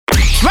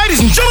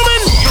Ladies and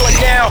gentlemen, you are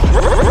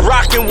now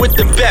rocking with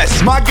the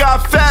best. My guy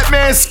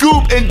Fatman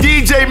Scoop and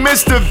DJ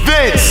Mr.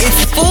 Vince.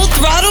 It's Full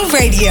Throttle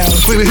Radio.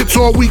 Play the hits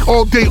all week,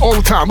 all day, all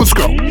the time. Let's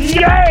go.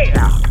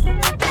 Yeah!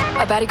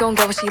 A baddie gon'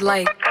 get what she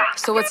like.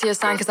 So what's your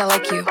sign? Cause I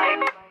like you.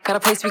 Got a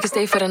place we can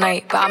stay for the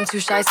night, but I'm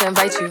too shy to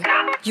invite you.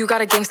 You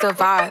got a gangster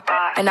vibe,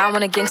 and I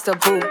want a gangster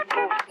boo.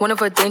 One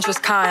of a dangerous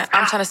kind,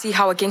 I'm tryna see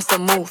how a gangster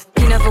move.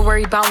 He never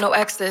worry about no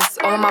exes.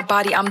 All on my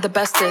body, I'm the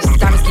bestest.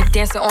 Diamonds keep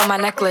dancing on my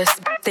necklace.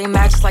 They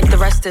match like the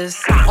rest is.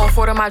 On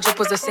Florida, my drip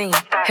was the same.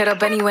 Hit up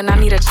Benny when I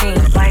need a chain.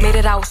 Made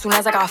it out soon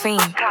as I got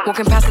fame.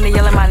 Walking past and they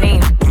yelling my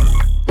name.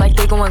 Like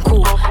they going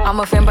cool. I'm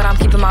a fan, but I'm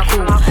keeping my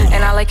cool.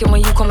 And I like it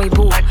when you call me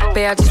boo.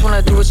 Babe, I just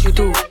wanna do what you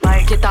do.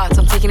 Get thoughts,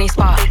 I'm taking a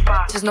spot.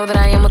 Just know that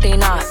I am what they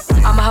not.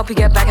 I'ma help you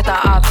get back at the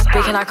ops.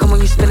 Babe, can I come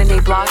when you spinning they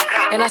block?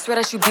 And I swear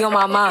that you be on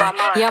my mind.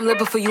 Yeah, I'm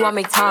living for you, I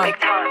make time.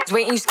 Just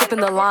waiting, you skipping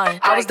the line.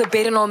 I was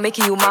debating on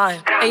making you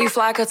mine. And you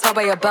fly, I could tell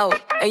by your belt.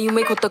 And you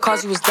make with the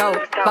cause you was dope.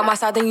 By my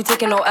side, then you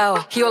taking no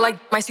L. He all like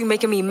mice, you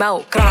making me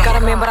melt. Got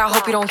a man, but I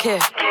hope you don't care.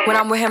 When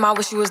I'm with him, I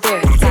wish you was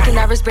there. Taking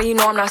that risk, but you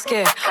know I'm not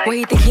scared. When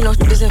he think he knows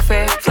shit isn't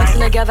fair.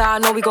 Flexing together, I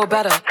know we go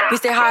better. We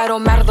stay high, it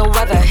don't matter the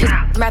weather. His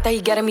mad that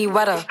he getting me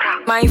wetter.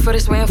 Mine for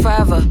this way and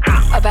forever.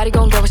 A baddie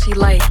gon' get what she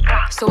like.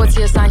 So what's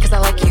your sign? Cause I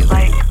like you.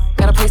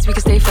 Got a place we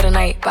can stay for the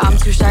night, but I'm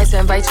too shy to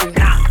invite you.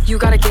 You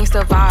got a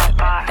gangster vibe,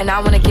 and I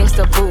want a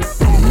gangster boo.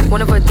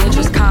 One of a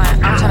dangerous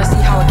kind, I'm tryna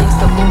see how a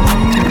gangster move.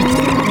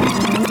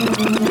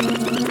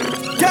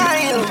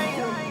 Damn!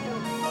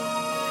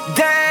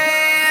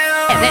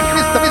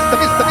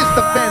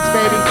 Mr. Vince,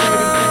 baby.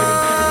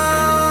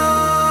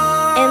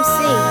 MC,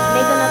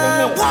 make another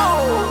hit.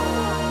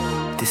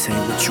 Whoa! This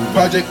ain't what you want.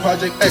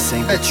 Project, This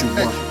ain't what you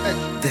want.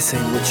 This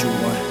ain't what you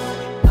want.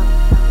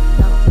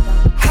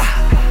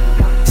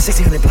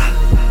 1600 block.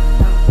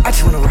 I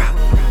just wanna rock.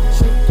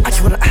 I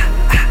just wanna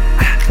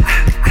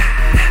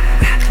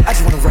I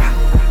just wanna rock.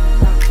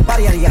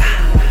 Body out of ya.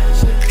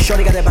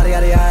 Shorty got that body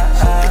out of ya.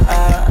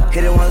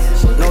 Hit it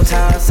once, no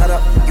time. Set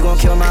up, you gon'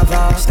 kill my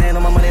vibe. Stand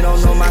on my money,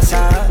 don't know my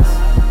size.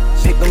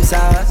 Pick them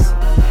sides,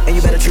 and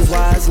you better choose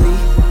wisely.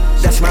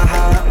 That's my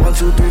high. 1,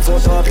 2, 3, 4,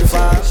 throw up to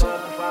 5.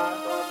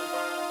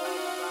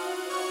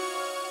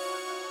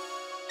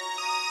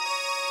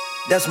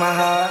 That's my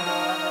high.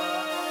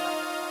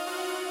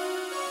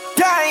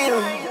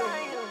 Damn!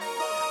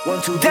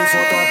 1, 2, 3, 4,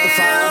 throw up to 5.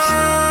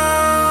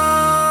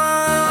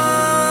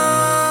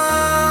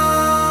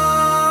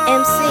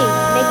 MC,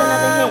 make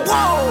another hit.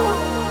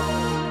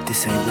 Whoa!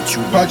 This ain't what you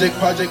want.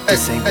 Project,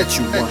 This ain't what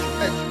you want.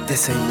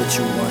 This ain't what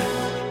you want.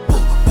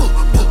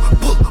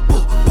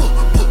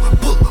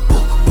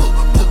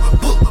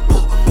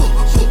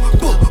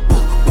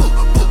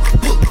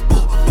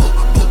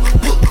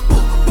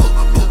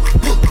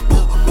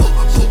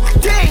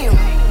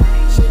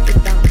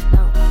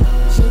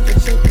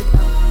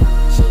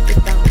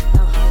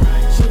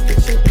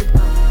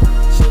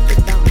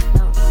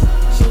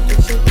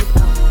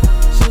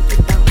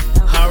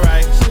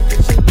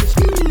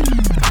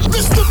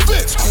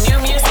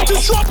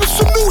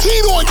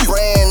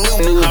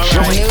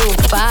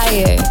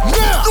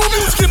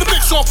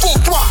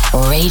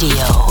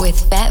 Radio with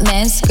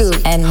Fatman Scoop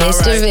and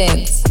Mr.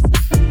 Vince.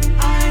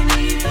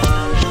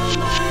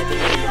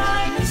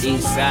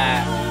 East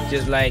side,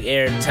 just like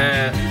every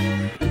time.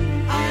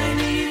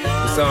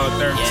 It's on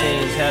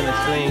 13's hella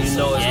clean, you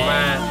know it's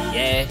mine.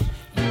 Yeah.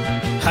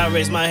 I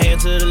raise my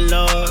hand to the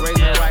Lord. Raise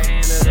my right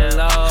hand to the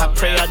Lord. I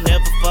pray I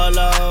never fall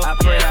off. I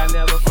pray I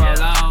never fall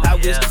off. I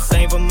wish the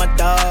same for my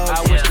dog.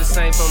 I wish the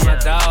same for my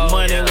dog.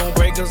 Money won't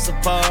break us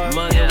apart.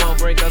 Money won't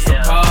break us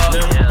apart.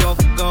 Them gon'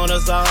 fuck on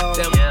us all.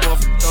 Them gon'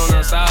 fuck on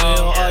us all. We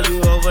don't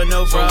argue over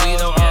no bro. We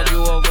don't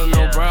argue over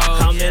no bro.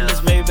 I'm in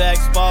this Maybach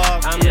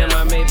Spark. I'm in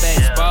my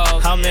Maybach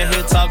Spark. I'm in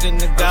here talking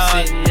to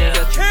God.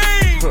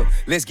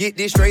 Let's get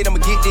this straight, I'ma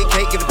get this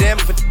cake. Give a damn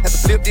if I have to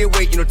flip their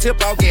weight. You know, tip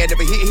off, yeah,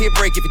 never hit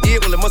break. If it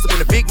did, well, it must have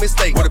been a big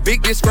mistake. What a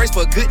big disgrace,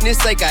 for goodness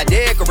sake. I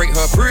decorate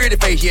her pretty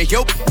face. Yeah,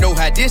 yo, know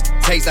how this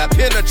tastes. I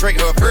penetrate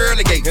her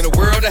pearly gates. In a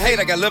world of hate,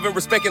 I got love and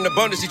respect and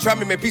abundance. She try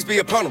me, man, peace be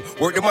upon them.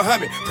 Word to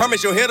Muhammad.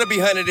 Promise your head'll be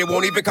 100, it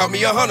won't even call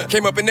me 100.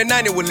 Came up in the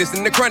 90s with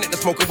listening to Chronic. The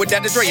smoking with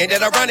Dr. Dre, ain't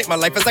that ironic? My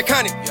life is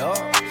iconic.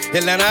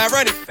 Atlanta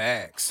ironic.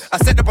 Facts. I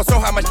set up on so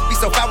high, my be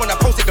so fire when I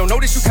post it. Don't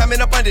notice you coming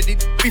up under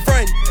it. Be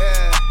friend.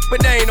 Yeah.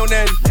 But they ain't on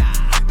nothing.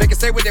 They can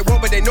say what they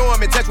want, but they know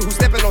I'm in touch with who's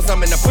stepping on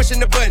something. I'm pushing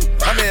the button.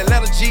 I'm in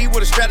Atlanta G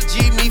with a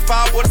strategy. Me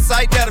fire with a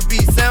sight that'll be.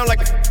 Sound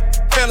like a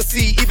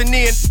fantasy. Even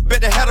then,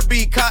 better how to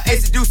be. Car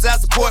AC deuce, I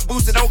support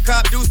boosted. Don't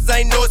cop deuces,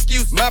 ain't no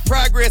excuse. My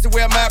progress is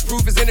where my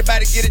proof is.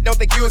 Anybody get it? Don't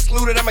think you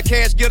excluded. I'm a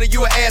cash getter.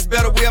 You a ass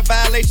better. We'll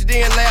violate you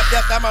then laugh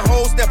after. I'm a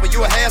whole stepper.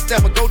 You a half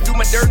stepper. Go do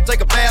my dirt and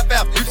take a bath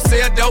after. You can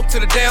sell dope to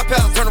the damn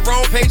palace. Turn the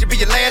wrong page and be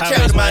your last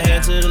challenge. I raise my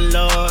hand to the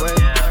Lord.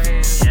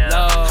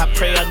 I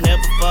pray I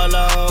never fall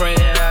off. Pray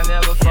that I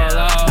never fall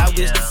off. I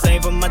wish the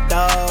same for my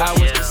dog. I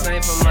wish the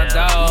same for my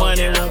dog.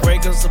 Money won't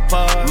break us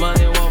apart.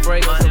 Money won't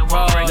break us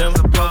apart. Them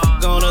gon'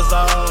 fuck on us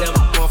all. Them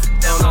gon'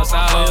 fuck on us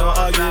all. We don't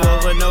argue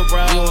over no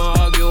bro. We won't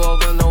argue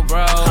over no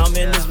bro. I'm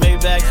in this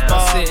Maybach Spark.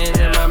 I'm sitting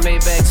in my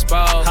Maybach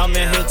Spark. I'm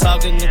in here talking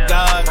talking to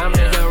God. I'm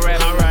just gonna rap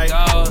with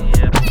God.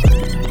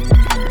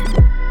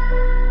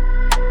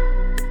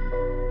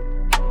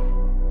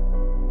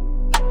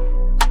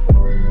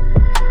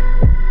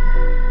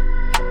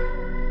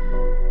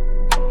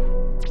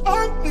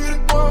 I need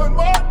it one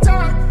more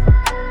time.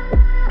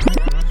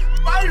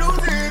 I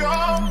lose it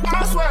all,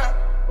 I swear.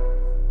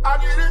 I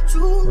need it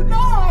tonight.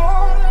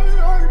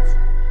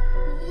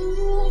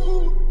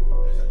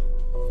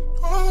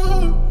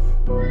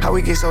 How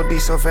we get so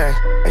deep so fast?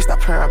 Hey,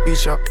 stop playing, I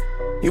beat you up.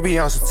 You be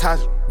on some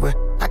toxic, but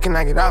I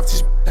cannot get off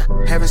this. I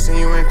haven't seen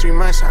you in 3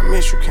 months, I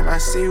miss you. Can I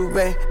see you,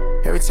 babe?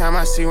 Every time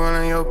I see one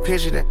on your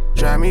picture, that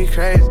drive me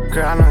crazy.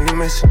 Girl, I know you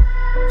miss it,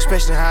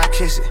 especially how I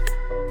kiss it.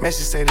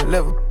 Message say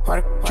deliver.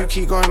 Why you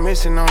keep going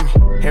missing on me?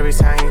 Every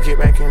time you get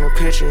back in the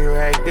picture, you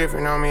act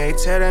different on me. Hey,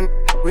 tell that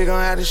we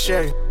gon' have to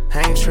share you.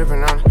 I ain't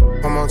tripping on it.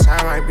 One more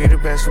time might be the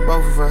best for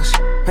both of us.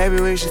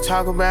 Maybe we should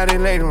talk about it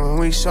later when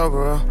we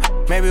sober up.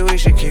 Maybe we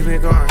should keep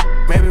it going.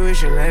 Maybe we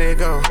should let it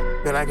go.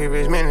 Feel like if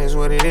it's meant, it's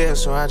what it is,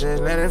 so I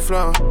just let it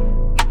flow.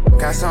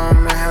 Got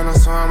something to handle,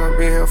 so I'ma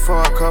be here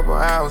for a couple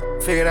hours.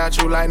 Figured out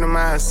you like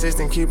my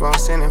assistant, keep on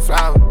sending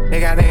flowers.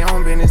 They got their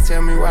own business,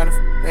 tell me why the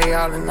they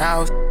all in the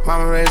house.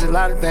 Mama raised a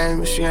lot of things,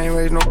 but she ain't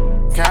raised no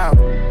cow.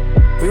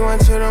 We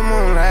went to the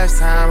moon last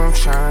time, I'm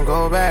tryna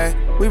go back.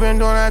 We been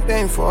doing our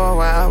thing for a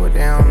while, but they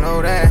don't know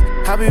that.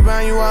 I be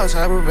buying you all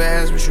type of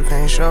bags, but you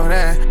can't show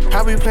that.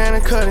 I be playing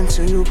a cut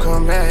until you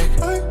come back.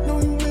 I know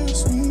you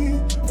miss me.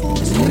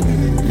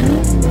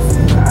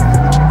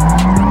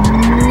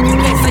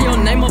 Can't say your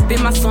name up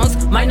in my songs,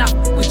 might not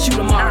with you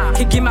tomorrow.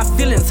 Can't get my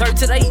feelings hurt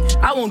today,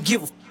 I won't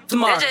give a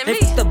tomorrow.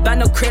 If the buy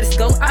no credit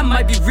score, I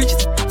might be rich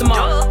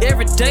tomorrow.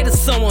 Every day the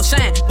sun won't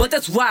shine, but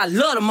that's why I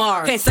love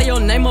tomorrow. Can't say your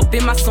name up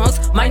in my songs,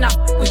 might not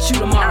with you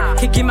tomorrow.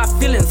 Can't get my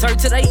feelings hurt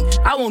today,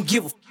 I won't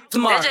give a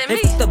tomorrow.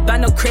 If the buy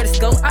no credit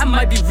score, I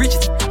might be rich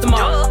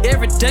tomorrow.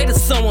 Every day the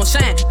sun won't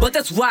shine, but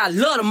that's why I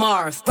love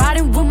tomorrow.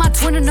 Riding with my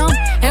twin and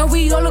and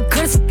we all look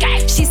good as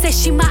she said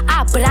she my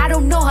eye, but I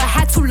don't know her,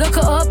 had to look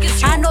her up.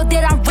 I know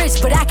that I'm rich,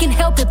 but I can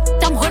help it,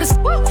 I'm hood as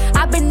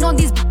I've been on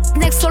these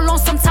next so long,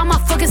 sometimes I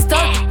fucking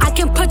stuck. I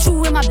can put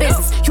you in my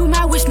business, you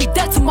might wish me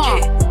dead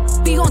tomorrow.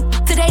 Be on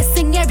today,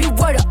 sing every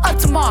word of up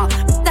tomorrow.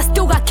 I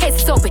still got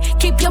cases open,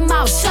 keep your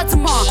mouth shut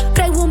tomorrow.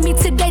 Play with me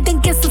today, then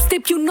get some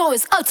sleep, you know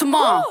it's up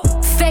tomorrow.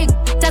 Fake,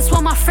 that's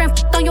why my friend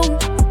on your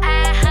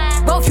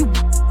both you.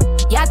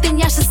 Yeah, I think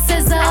y'all should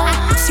scissor.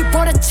 She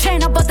bought a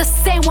chain, I bought the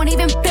same one,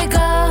 even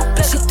bigger.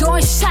 She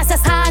throwing shots,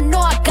 that's how I know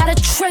I got a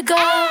trigger.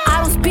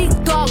 I don't speak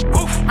dog,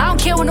 I don't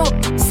care what no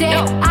say.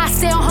 I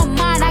say on her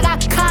mind, I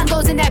got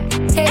condos in that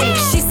head.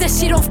 She said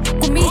she don't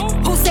with me,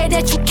 who say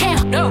that you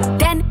can't?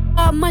 Then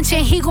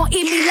munchin', he gon'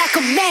 eat me like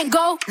a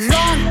mango.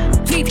 Long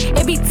leaf,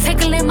 it be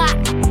tickling my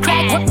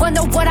crack.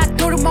 Wonder what I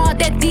do tomorrow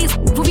that these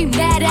will be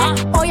mad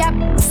at. Oh yeah,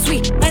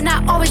 sweet, and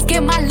I always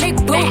get my lick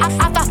boo. I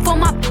fight for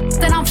my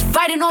then I'm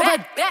fighting over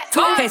that.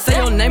 Can't say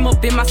your name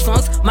up in my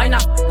songs, might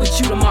not with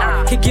you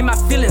tomorrow. Can't get my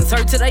feelings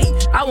hurt today,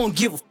 I won't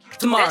give a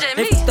tomorrow.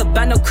 If the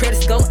buy no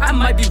credit score, I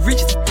might be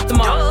rich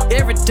tomorrow.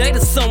 Every day the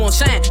sun won't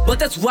shine, but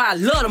that's why I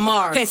love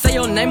tomorrow. Can't say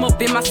your name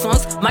up in my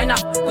songs, might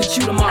not with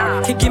you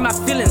tomorrow. Can't get my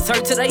feelings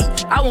hurt today,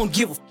 I won't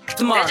give a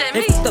tomorrow.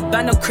 If the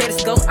buy no credit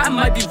score, I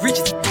might be rich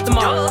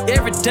tomorrow.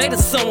 Every day the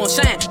sun won't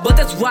shine, but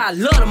that's why I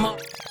love tomorrow.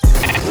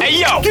 Hey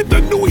yo, get the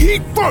new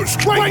heat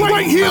first,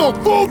 right here on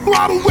Full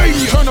Throttle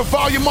Radio. Turn the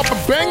volume up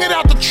and bang it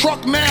out the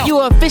truck now. You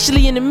are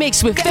officially in the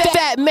mix with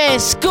Fatman,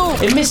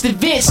 Scoop, and Mr.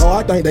 Vince. Oh,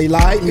 I think they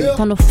like me.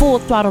 On the Full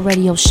Throttle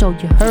Radio show,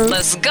 you heard?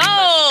 Let's go!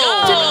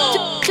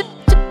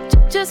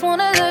 Just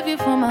wanna love you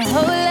for my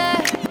whole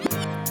life.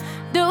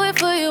 Do it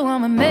for you,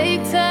 I'ma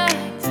make time.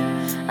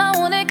 I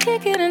wanna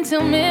kick it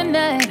until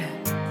midnight,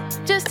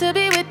 just to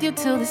be with you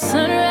till the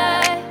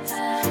sunrise.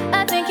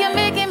 I think you're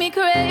making me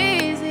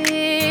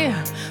crazy.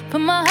 Put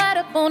my heart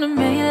up on the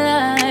main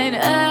line.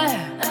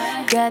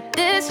 I got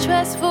this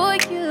trust for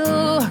you.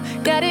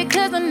 Got it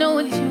cause I know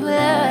what you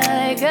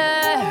like.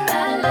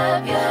 I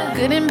love you.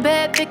 Good and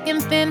bad, thick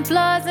and thin,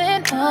 flaws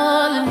and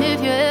all. And if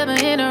you're ever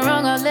in the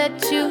wrong, I'll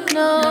let you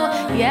know.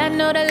 Yeah, I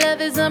know that love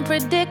is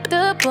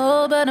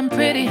unpredictable, but I'm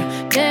pretty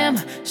damn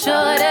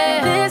sure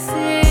that this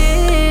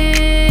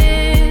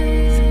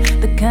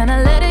is the kind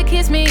of love that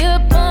keeps me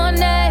up all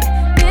night.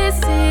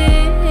 This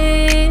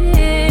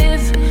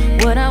is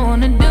what I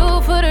wanna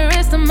do for the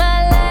rest of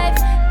my life.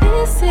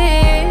 This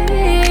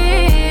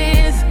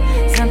is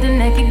something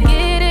that can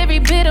get every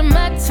bit of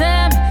my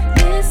time.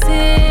 This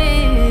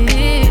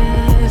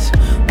is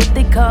what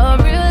they call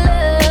real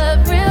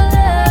love, real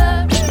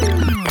love.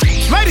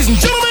 Ladies and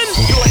gentlemen,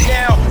 you are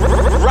now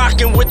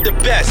rocking with the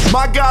best.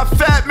 My guy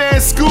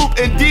Fatman Scoop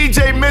and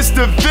DJ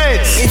Mr.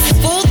 Vince. It's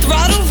Full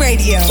Throttle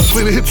Radio.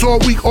 Play the hits all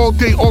week, all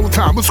day, all the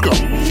time. Let's go.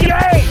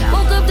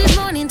 Woke up this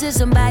morning to with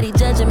somebody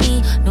judging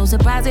me. No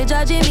surprise they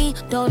judging me.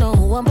 Don't know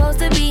who I'm supposed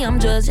to be. I'm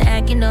just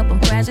acting up.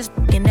 I'm precious,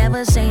 and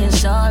never saying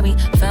sorry.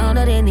 Found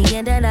out in the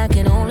end that I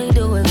can only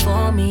do it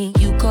for me.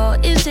 You call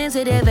it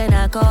sensitive and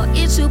I call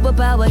it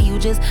superpower. You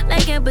just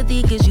like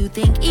empathy cause you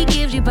think it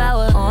gives you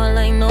power. All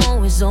I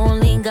know is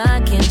only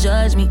God can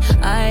judge me.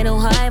 I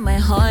don't hide my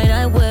heart,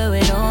 I wear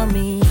it on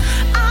me.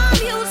 I'm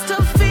used to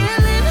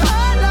feeling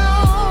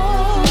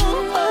alone,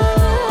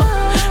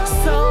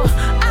 so I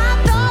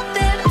thought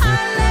that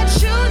I'd let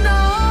you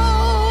know.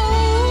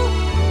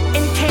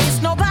 In case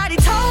nobody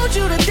told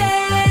you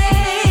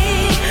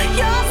today,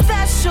 you're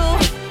special.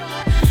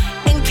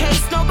 In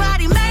case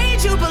nobody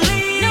made you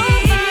believe,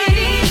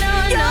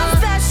 you're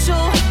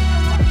special.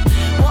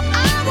 Well, I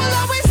will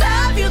always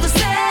love you the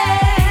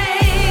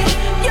same.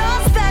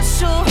 You're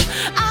special.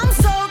 I'm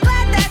so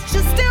glad that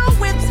you're still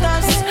with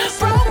us.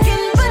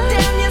 Broken, but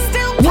damn, you're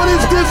still. What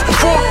is this?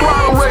 Full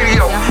Throttle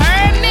Radio. You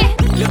heard me?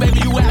 Little baby,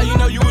 you out, you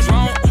know you was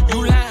wrong. You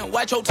lying,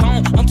 watch your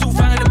tone. I'm too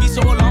fine to be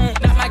so alone.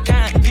 Not my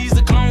kind, he's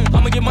a clone.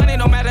 I'ma get money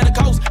no matter the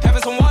cost.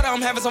 Having some water,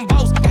 I'm having some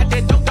boast. Got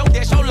that dope,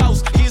 that's your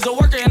loss. He's a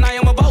worker and I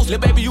am a boss.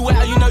 Little baby, you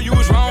out, you know you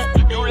was wrong.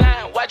 You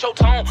lying, watch your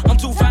tone. I'm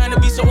too fine to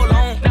be so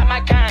alone. Not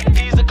my kind,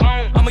 he's a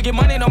clone. I'ma get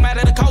money no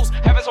matter the cost.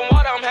 Having some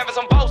water, I'm having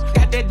some boast.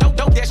 Got that dope,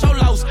 that's your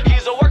loss.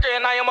 He's a worker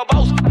and I am a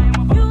boss.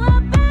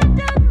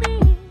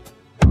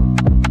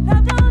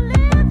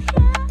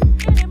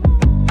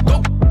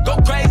 Go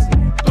crazy,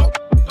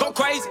 go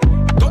crazy,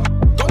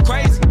 go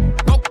crazy,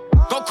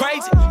 go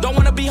crazy. Don't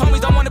wanna be homies,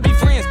 don't wanna be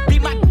friends.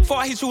 Beat my before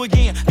I hit you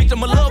again.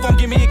 Victim of love, won't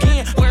give me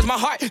again. Where's my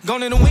heart?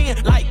 Gone in the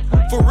wind, like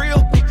for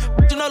real.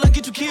 You know, look,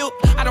 get you killed.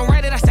 I don't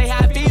write it, I say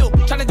how I feel.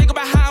 Tryna think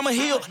about how I'ma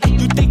heal.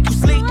 You think you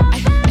sleep?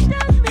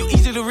 You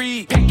easy to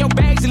read. Pack your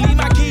bags and leave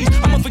my keys.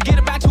 I'ma forget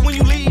about you when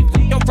you leave.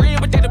 Your friend,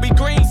 but that'll be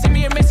green. Send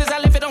me a message, I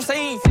left it on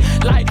scene.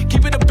 Like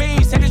keep it a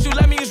bean. Say that you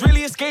love me is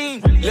really a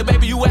scheme. Little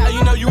baby, you out,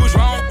 you know you was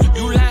wrong.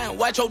 You lying,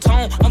 watch your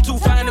tone. I'm too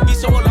fine to be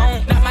so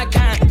alone. Not my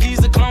kind,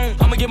 he's a clone.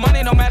 I'ma get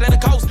money no matter the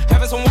cost.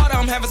 Having some water,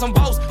 I'm having some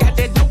boast. Got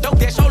that dope,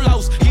 that's your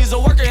loss. He's a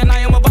worker and I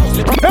am a boss.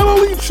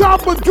 Elite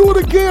Chopper, Do It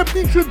Again,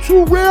 featuring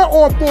Too Rare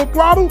on Full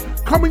Throttle.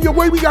 Coming your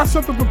way, we got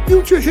something from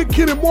Future, Hit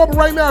Kid, and more, but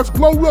right now it's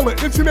Glorilla,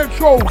 Internet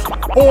Shows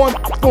on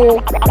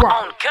Full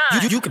Throttle.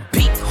 You can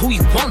be who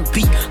you wanna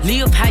be,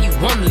 live how you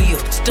wanna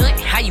live, stunt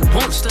how you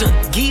wanna stunt,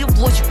 give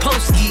what you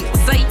supposed to give,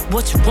 say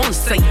what you wanna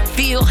say,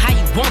 feel how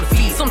you wanna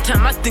feel.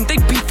 Sometimes I think they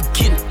be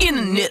forgetting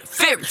internet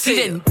fairy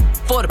tale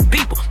for the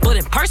people, but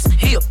in person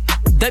here.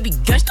 They be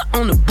gangsta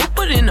on the book,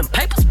 but in them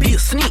papers be a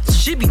snitch.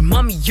 She be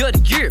mommy of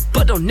the year,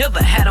 but don't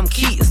never have them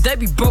kids. They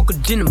be broker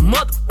than the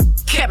mother,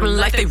 capping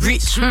like they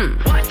rich.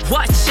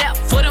 Watch out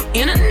for them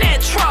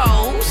internet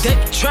trolls. They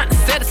be trying to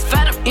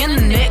satisfy them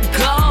internet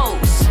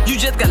goals. You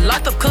just got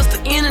locked up cause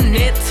the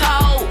internet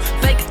told.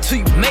 Fake it till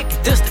you make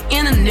it, that's the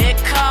internet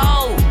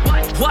code.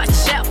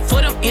 Watch out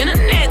for them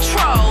internet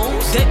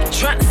trolls. They be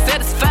trying to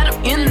satisfy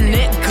them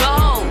internet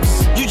goals.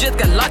 You just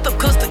got locked up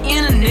cause the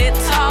internet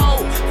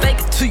told. Fake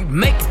it till you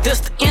make it,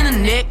 that's the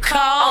internet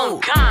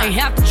code. Ain't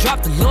have to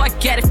drop the low, I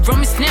got it from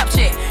his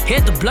Snapchat.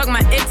 Had to block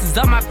my exes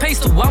off my page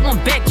so I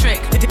won't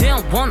backtrack. They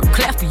don't want to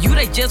clap for you,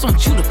 they just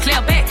want you to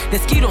clap back.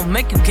 That ski don't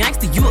make you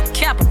gangster, you a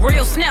cap, a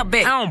real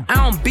snapback. I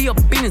don't be up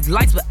in his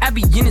lights, but I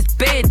be in his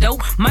bed though.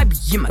 Might be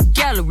in my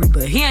gallery,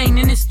 but he ain't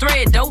in his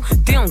thread though.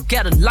 They don't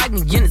gotta like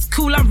me and it's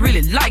cool, I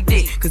really like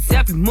that. Cause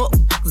every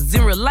motherfuckers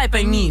in real life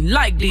ain't even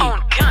like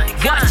that.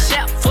 Watch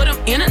out for them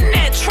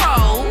internet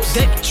trolls.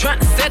 They be trying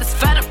to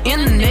satisfy them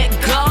internet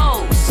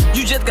goals.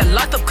 You just got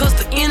locked up cause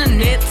the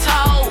internet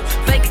told.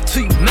 Fake it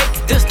till you make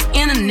it, that's the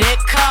internet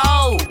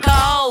code.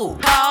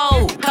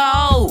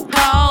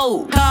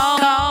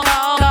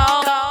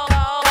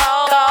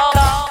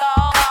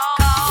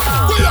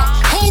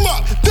 Hold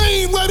up,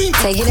 they ain't ready.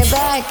 Taking it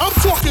back. I'm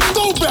talking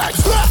throwback.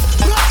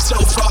 So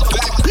far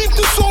back. Beat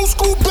this old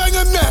school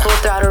banger now. Full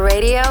Throttle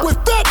Radio. With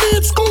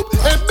Fatman Scoop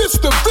and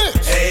Mr.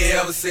 Vince. Hey,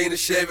 ever seen a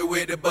Chevy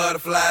with the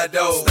butterfly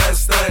door?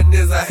 Stuntin'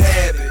 is a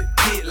habit.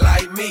 Get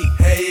like me.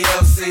 Hey,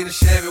 ever seen a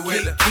Chevy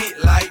with the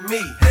get like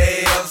me?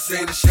 Hey, ever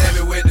seen a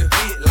Chevy with the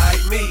get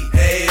like me?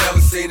 Hey,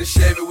 ever seen a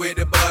Chevy with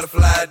the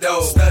butterfly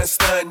door?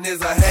 Stuntin'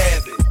 is a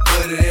habit.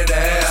 Put it in the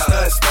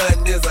house.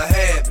 Stuntin' is a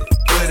habit.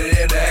 Put it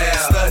in the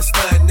house.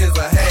 Stuntin' is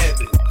a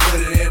habit.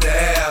 Put it in the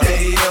house.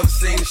 Hey, ever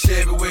seen a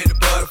Chevy with the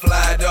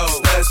butterfly door?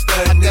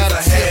 Stuntin' is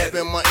a habit.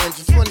 In my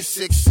engine,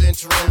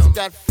 26-inch rims.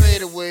 Got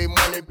fadeaway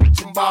money,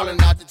 bitch, I'm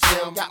ballin' out the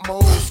gym. Got my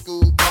old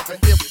school bumpin',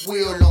 hip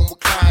wheel on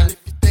recline. If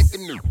you think a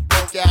new,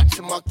 broke out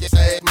your monkey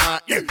ass mine.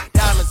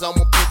 Diamonds on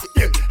my pinky,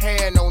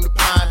 hand on the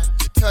pine.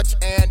 You touch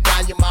and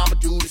down, your mama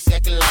do the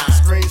second line.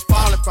 Strings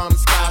falling from the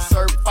sky,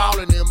 surf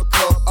falling in my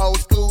cup. Old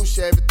school,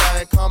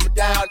 everything coming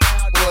down.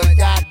 Boy,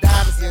 got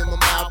diamonds in my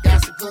mouth, got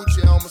some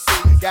Gucci on my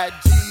seat. Got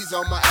G's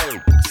on my ass,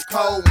 it's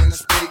cold when I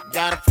speak.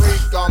 Got a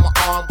freak on my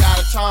arm, got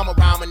a charm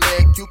around my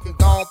neck. You can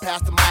go on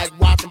past the mic,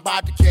 watch 'em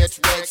bout to catch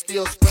wreck.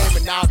 Still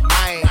screaming out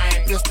mine.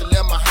 Pistol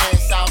in my hand,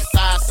 south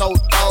side, so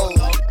throw.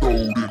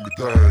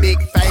 Big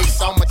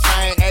face on my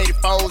chain,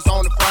 84s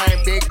on the frame.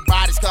 Big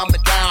bodies coming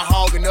down,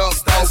 hogging up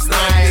those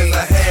lanes. Is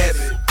a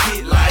habit.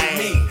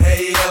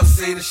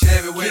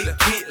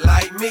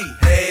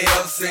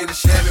 seen a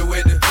Chevy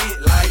with the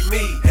beat like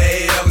me?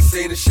 Hey, ever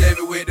seen a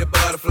Chevy with the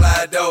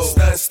butterfly door?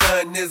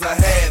 Stunt is a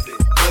habit,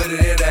 put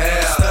it in the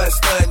house.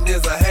 Stunt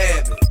is a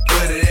habit,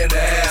 put it in the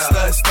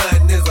house.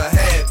 Stunt is a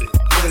habit,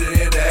 put it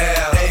in the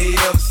house. Hey,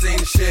 ever seen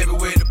a Chevy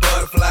with the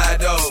butterfly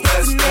door?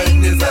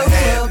 Stunt is a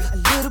habit. A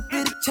little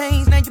bit of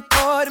change, now you're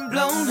bored and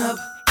blown up.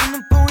 And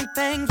I'm pouring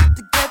things with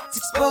the guts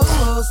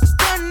exposed.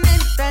 Stunning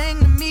anything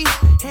to me,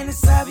 and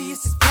it's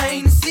obvious, it's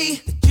plain to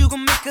see that you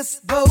gon' make us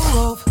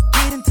both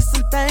get into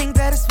some things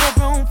that is for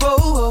grown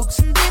folks.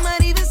 And they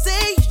might even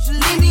say you should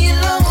leave me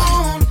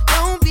alone.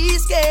 Don't be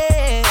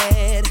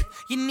scared,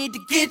 you need to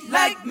get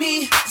like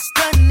me.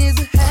 Stunning is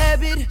a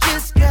habit,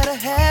 just gotta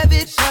have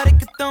it. Shawty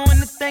could throw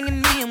anything at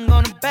me, I'm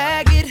gonna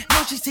bag it.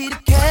 No, she see the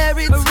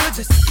carrots, but real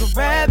just like a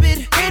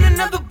rabbit. Ain't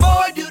another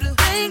boy do the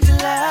things you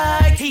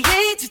like. He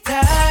ain't your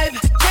type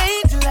to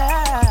change your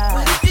life.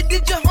 But if you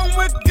did your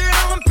homework,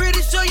 girl, I'm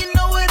pretty sure you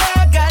know what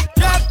I got.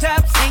 Drop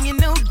tops, and you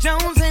know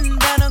Jones and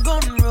down a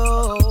golden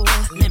road.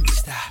 Let me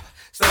stop.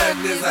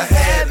 Stuntin' is a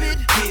habit,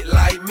 get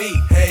like me.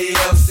 Hey,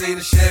 ever seen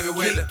a Chevy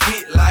with a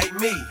get like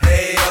me?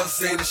 Hey, ever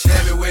seen a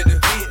Chevy with a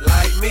get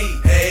like me?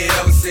 Hey,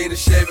 ever seen a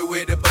Chevy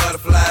with the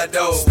butterfly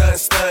door?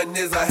 Stuntin'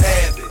 is a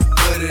habit,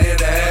 put it in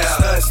the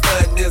house.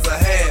 Stuntin' is a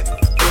habit,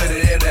 put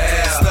it in the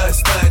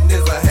house. Stuntin'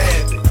 is a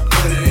habit,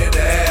 put it in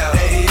the house.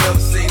 Hey, ever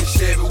seen a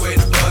Chevy with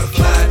the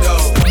butterfly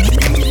door?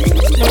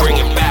 Bring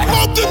it back.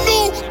 Nothing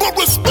new, but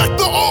respect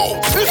the old.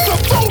 It's a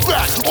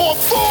throwback on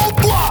Full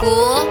Block.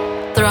 Full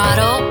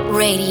Throttle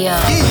Radio.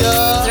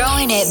 Yeah.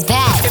 Throwing it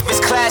back. If it's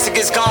classic,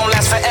 it's gon'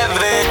 last forever.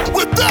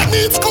 With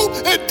Fatman, Scoop,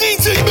 and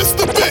DJ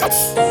Mr.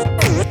 Vince.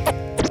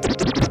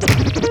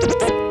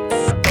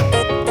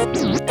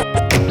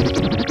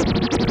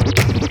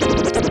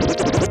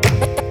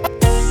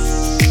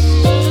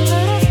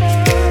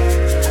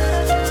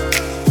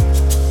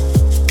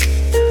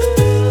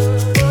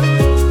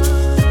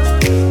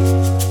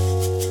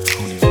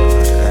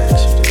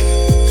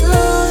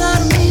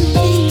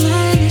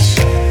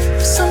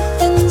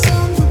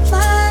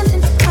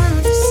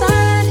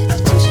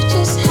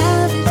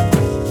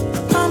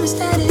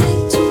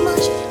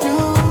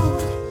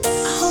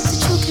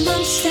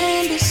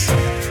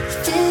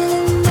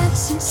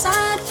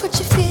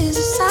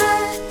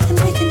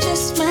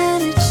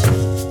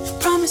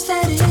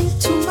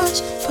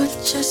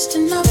 Just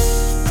enough,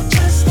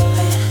 just a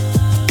bit,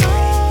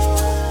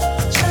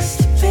 just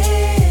a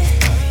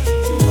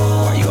bit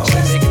more. Why you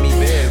always making me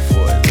beg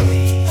for it?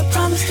 I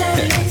promise that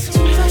it ain't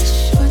too much,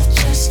 but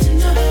just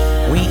enough.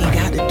 We ain't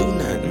got to do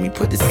nothing. Let me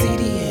put the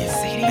CD in.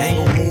 I ain't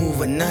gon'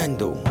 move or none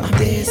though. I'm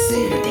dead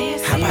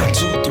serious. How about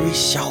 2, 3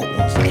 short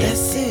ones?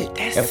 That's it.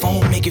 If I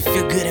don't make it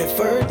feel good at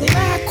first, then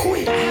I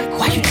quit.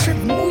 Why you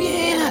tripping? Move your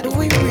hand out the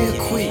way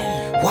real quick.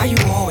 Why you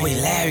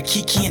always loud,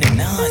 kicking and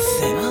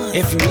nonsense?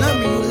 If you love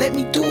me, you let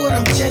me do it,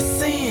 I'm just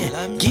saying.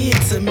 Give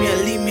it to me or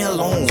leave me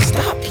alone.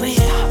 Stop playing.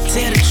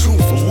 Tell the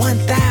truth from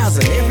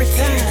 1,000 every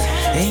time.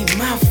 Ain't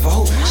my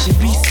fault, she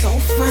be so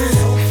fine.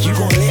 You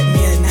gon' let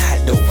me or not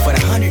though for the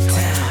 100th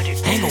time.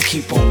 I ain't gon'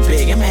 keep on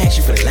begging, I'ma ask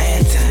you for the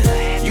last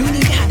time. You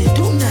ain't got to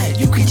do nothing,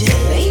 you could just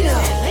lay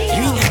up.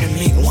 You ain't got to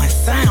make one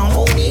sound,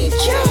 hold me in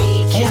care.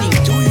 Can't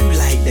even do you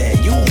like that,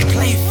 you don't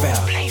play fair.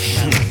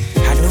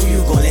 I know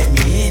you gon' let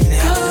me in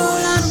now.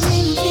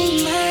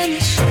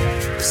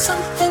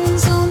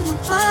 Something's on my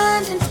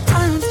mind and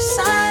I'm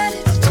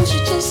decided. Don't you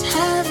just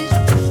have it?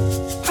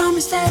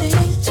 Promise that it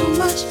ain't too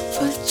much,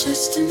 but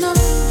just enough.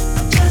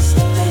 Just a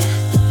bit,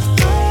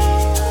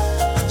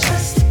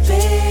 just a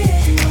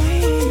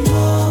bit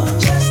more.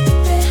 Just a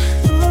bit.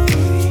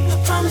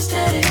 I promise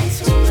that it ain't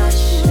too much,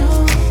 no.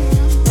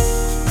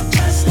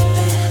 Just a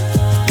bit.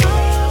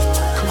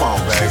 Come on,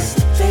 baby.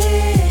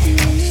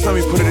 Just let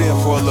me put it in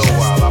for a little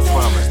while. I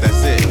promise.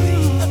 That's it.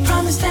 I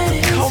promise that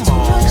it ain't too much.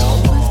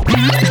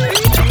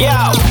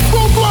 Yo,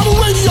 Full Throttle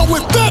Radio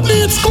with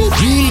Fatman, Scoop,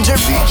 DJ,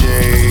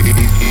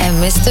 and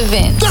Mr.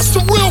 Vince. That's the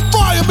real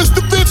fire,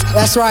 Mr. Vince.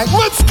 That's right.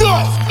 Let's go.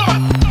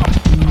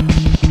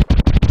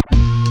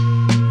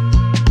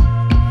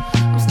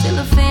 I'm still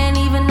a fan,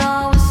 even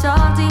though I was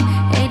salty.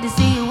 Hate to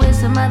see you with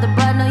some other,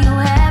 but know you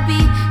happy.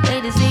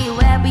 Hate to see you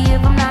happy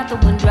if I'm not the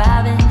one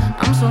driving.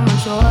 I'm so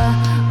mature,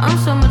 I'm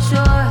so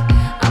mature,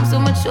 I'm so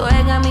mature.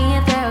 It got me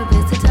a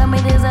therapist to tell me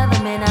there's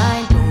other men I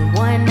ain't doing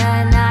one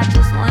night, and I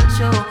just want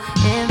you.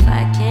 If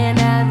I can't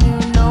have you,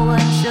 know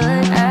what should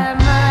I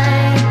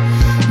might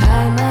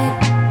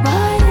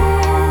my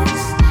ex,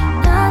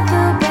 not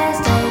the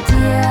best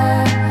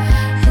idea.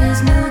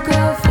 His new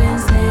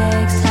girlfriend's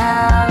next,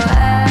 how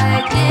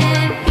I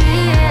get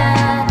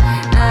here.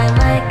 I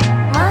like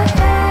my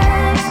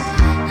ex,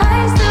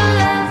 I still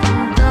love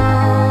him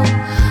though.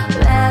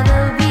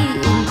 Rather be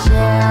in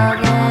jail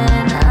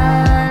than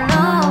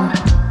alone.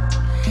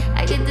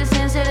 I get the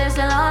sense that it's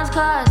a lost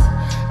cause.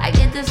 I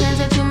get the sense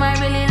that you might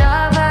really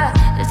love her.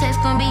 This text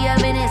gon' be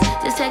evidence.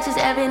 This text is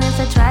evidence.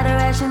 I try to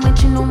ration,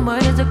 but you know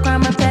murder's a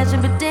crime of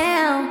passion. But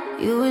damn,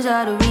 you was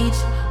out of reach.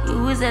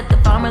 You was at the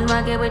farmer's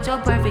market with your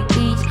perfect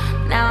peach.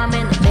 Now I'm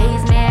in the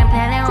basement,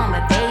 planning on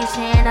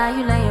vacation. Now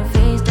you lay your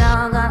face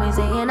down, got me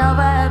singing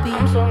over a beat.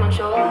 I'm so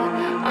mature,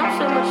 I'm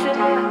so mature,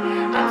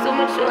 I'm so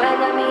mature. I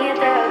got me a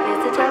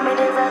therapist to tell me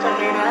there's other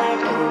men I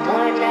do.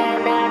 One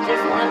night, I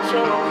just want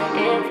you.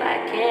 If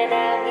I can't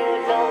have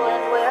you, no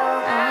one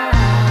will.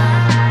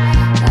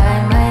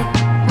 I might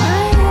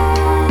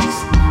minus,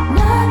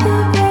 not the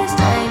best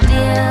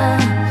idea.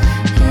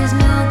 His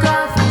new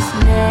girlfriend's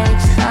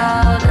next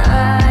out.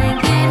 I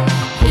get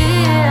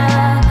here.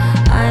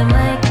 I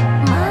might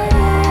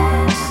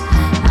minus,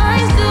 I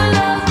still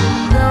love him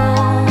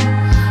though.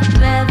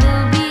 Rather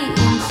be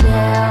in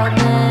jail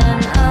than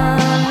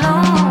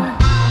alone.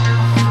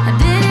 I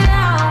did it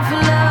all for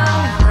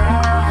love.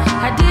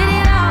 I did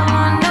it all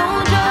on no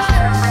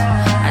drugs.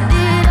 I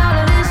did all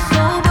of this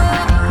sober.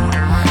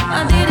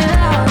 I did it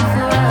all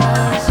for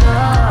us.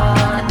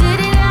 I did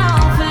it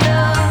all for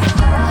love.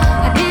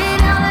 I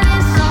did all of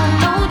this on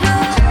no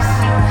drugs.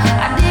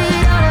 I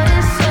did all of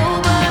this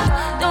sober.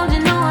 Don't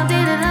you know I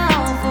did it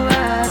all for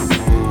us?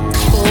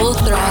 Full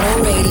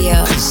Throttle Radio.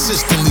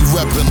 Consistently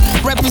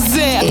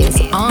represent.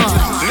 Is on.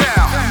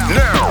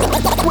 Now,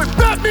 with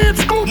Fatman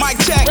Scoop, Mic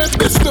check. and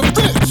Mr.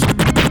 Vince.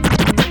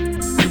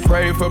 You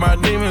pray for my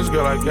demons,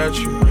 girl, I got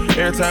you.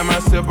 Every time I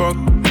sip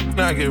on,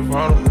 I get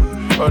vulnerable.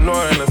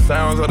 Annoying the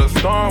sounds of the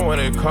storm when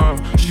it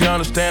comes. She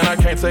understand I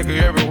can't take her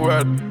everywhere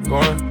I'm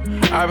going.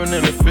 I've been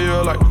in the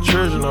field like the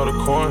children of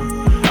the corn.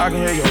 I can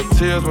hear your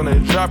tears when they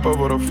drop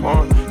over the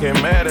phone. Get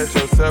mad at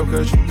yourself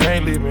cause you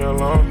can't leave me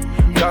alone.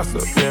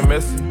 Gossip and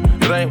messy,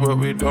 it ain't what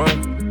we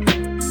doing.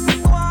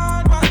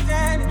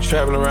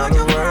 Traveling around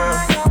the world,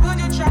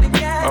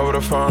 over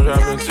the phone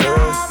dropping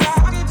tears.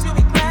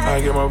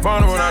 I get more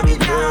vulnerable when I do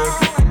pills.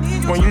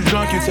 When you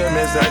drunk, you tell me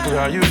exactly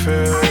how you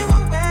feel.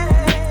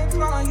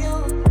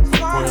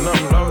 When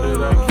I'm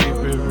loaded, I keep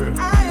it real.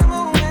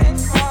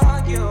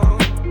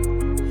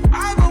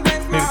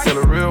 Need to tell a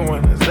real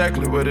one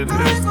exactly what it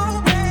is.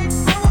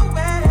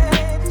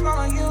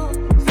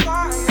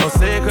 Don't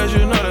say it cause you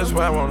know that's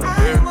what I wanna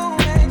hear.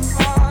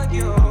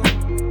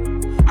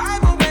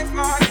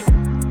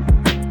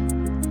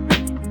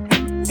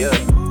 Yeah,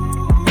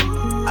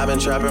 I've been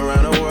trapping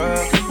around the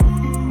world.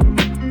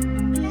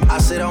 I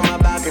sit on my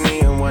balcony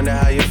and wonder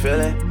how you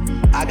feeling.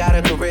 I got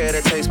a career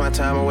that takes my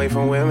time away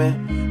from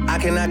women. I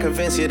cannot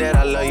convince you that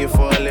I love you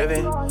for a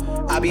living.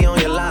 I be on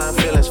your line,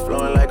 feelings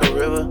flowing like a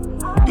river.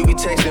 You be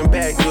texting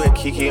back, you a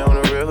Kiki on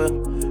the river.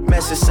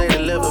 Message say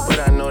deliver, but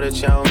I know that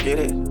y'all don't get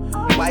it.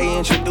 Why you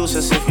introduce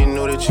us if you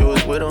knew that you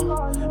was with him?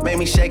 Made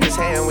me shake his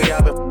hand, we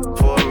all been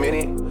for a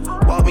minute.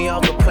 Walk me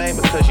off the plane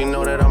because you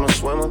know that I'm a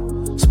swimmer.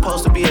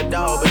 Supposed to be a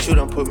dog, but you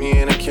done put me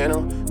in a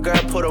kennel. Girl,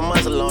 put a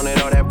muzzle on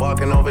it, all that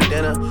barking over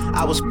dinner.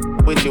 I was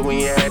with you when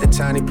you had a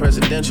tiny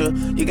presidential.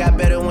 You got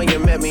better when you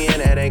met me,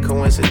 and that ain't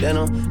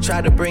coincidental.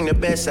 Tried to bring the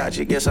best out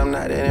you, guess I'm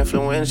not that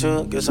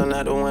influential. Guess I'm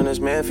not the one that's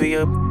meant for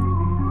you.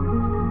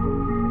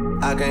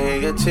 I can hear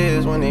your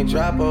tears when they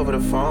drop over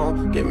the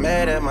phone. Get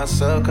mad at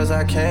myself cause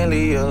I can't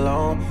leave you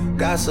alone.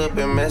 Gossip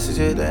and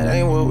messages, that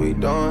ain't what we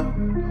doing.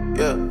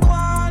 Yeah.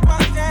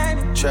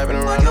 Trapping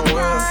around the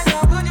world.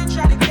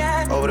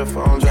 Over the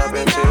phone,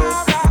 dropping tears.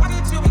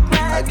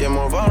 I get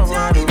more vulnerable when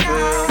I do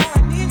feel.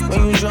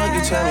 When you drunk,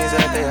 you tell me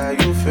exactly how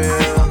you feel.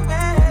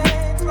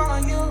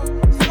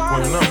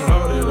 When I'm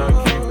loaded, I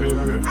keep it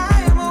real.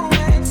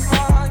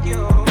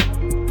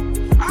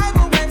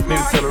 Need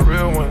to tell a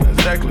real one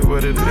exactly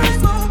what it is.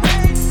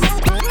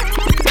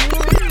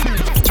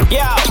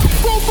 Yeah.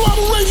 Full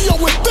Throttle Radio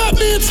with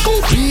Fatman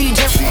Scoop, DJ,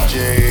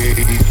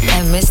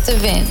 and Mr.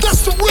 Vince.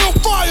 That's the real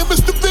fire,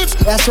 Mr. Vince.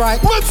 That's right.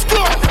 Let's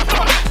go.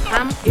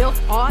 I'm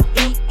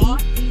F-R-E-E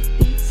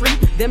free.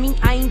 That mean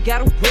I ain't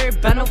gotta worry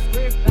about no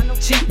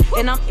cheat.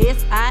 And I'm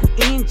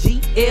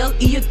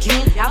S-I-N-G-L-E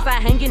again.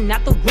 Outside hanging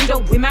out the window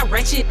with my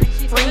ratchet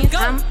friends.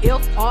 I'm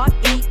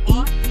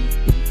F-R-E-E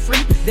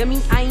free. That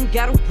mean I ain't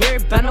gotta worry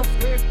about no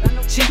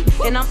cheat.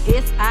 And I'm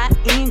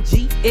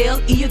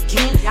S-I-N-G-L-E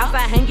again.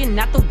 Outside hanging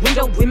out the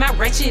window with my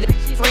ratchet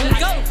friends.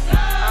 Go,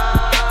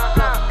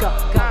 go, go,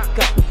 go,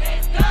 go.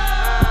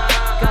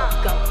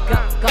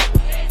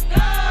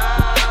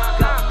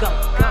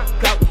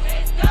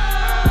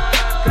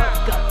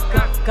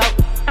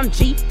 I'm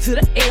G to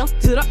the L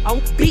to the O,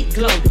 big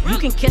glow. You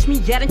can catch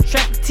me out in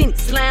traffic, tinted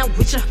slime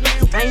with ya.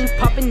 I ain't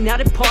popping out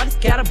at parties,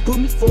 gotta book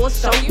me for a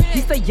show.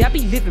 He say, yeah, I be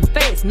living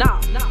fast, nah,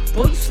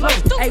 boy, you slow.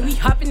 Hey, we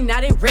hopping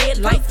out at red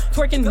lights,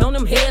 twerking on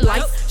them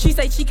headlights. She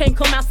say she can't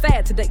come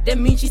outside today, that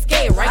means she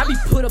scared, right? I be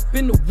put up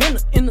in the winter,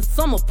 in the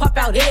summer, pop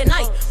out at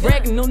night.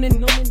 Bragging on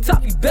that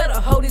top, you better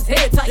hold his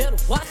head tight.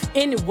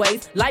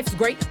 Anyways, life's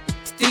great,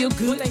 still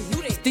good,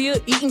 still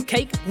eating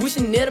cake,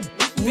 wishing that a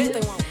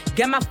would.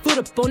 Got my foot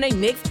up on they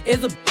necks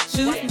as a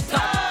shoe.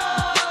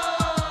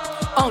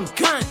 On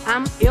gun,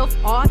 I'm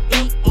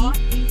F-R-E-E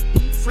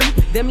free.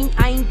 That mean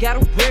I ain't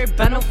gotta worry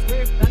about no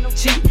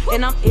cheat.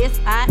 And I'm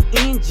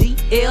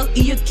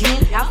S-I-N-G-L-E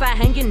again. Outside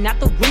hanging out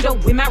the window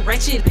with my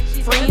ratchet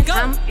friends.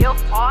 I'm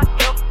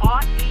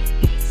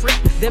F-R-E-E free.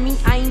 That mean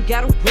I ain't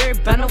gotta worry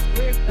about no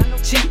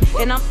cheap,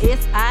 and I'm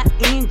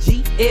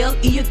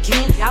S-I-N-G-L-E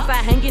again.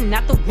 Outside hanging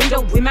out the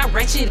window with my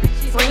ratchet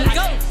friends.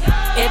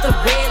 At the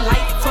red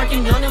light,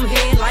 twerking on them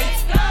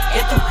headlights.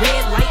 At the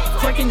red light,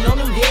 twerking on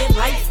them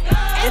headlights.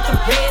 At the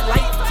red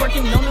light,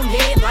 twerking on them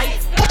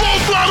headlights. Full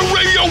Throttle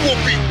Radio will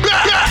be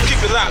back.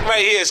 Keep it locked right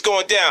here. It's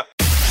going down.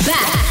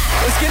 Back.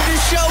 Let's get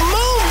this show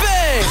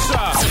moving.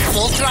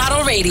 Full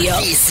Throttle Radio.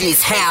 This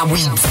is how we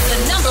do.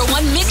 The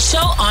 #1 mix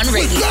show on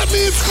radio. With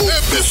Fatman Scoop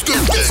and Mr.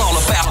 Vince. It's all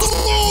about the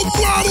Full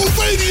Throttle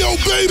Radio,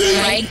 baby.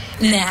 Right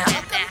now.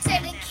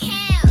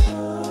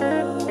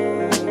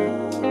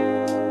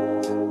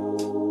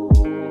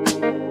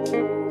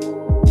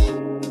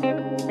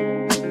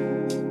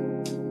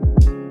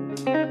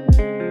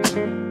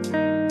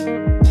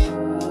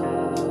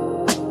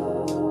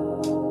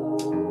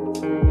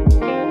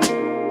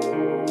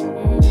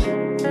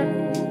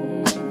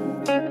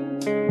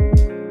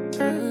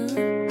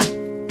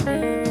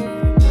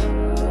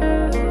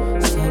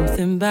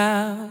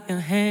 About your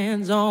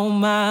hands on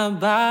my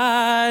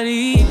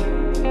body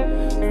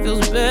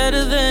feels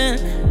better than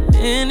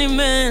any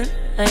man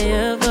I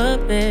ever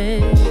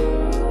been.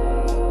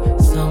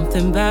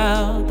 Something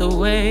about the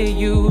way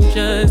you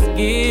just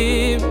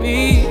give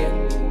me.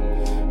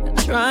 I'm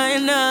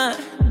trying not,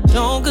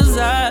 don't, 'cause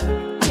I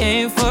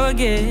can't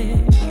forget.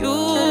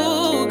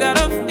 You got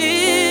a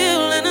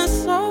feel and a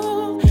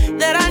soul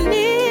that I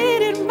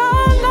need in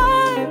my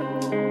life.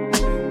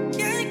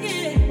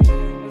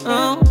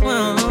 Oh,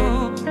 well.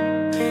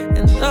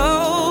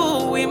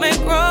 Though we may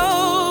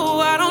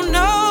grow, I don't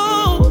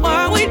know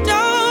why we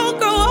don't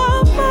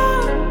grow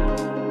apart.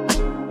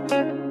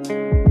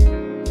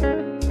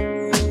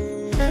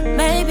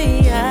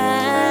 Maybe I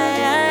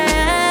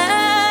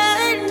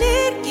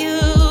need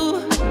you.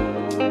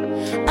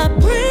 I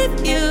breathe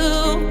you,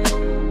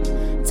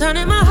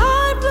 turning my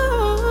heart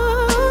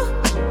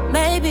blue.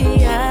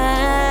 Maybe I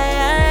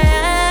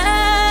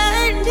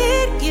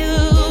need you.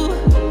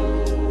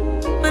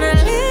 When I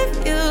leave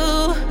you,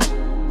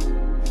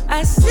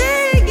 I see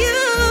you.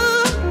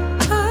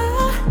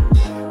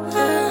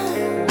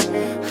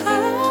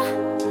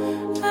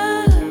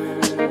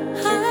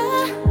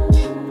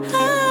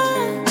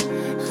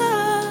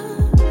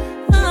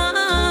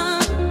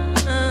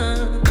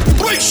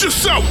 Brace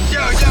yourself. Yo.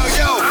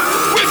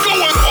 We're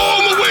going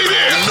all the way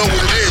there. You know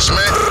what it is,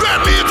 man.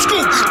 Fatman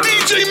Scoop,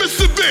 DJ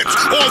Mr. Vince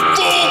on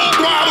Full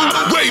Throttle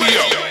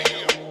Radio.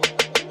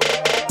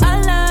 I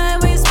like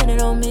when you spin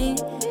it on me.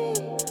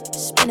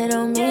 Spin it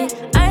on me.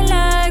 I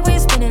like when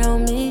you spin it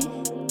on me.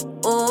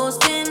 Oh,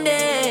 spin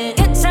it.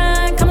 Good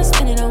time, come and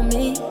spin it on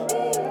me.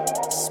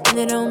 Spin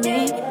it on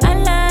me. I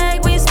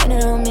like when you spin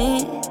it on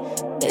me.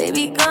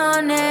 Baby,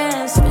 gone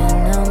and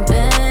spin on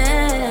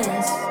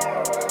bands.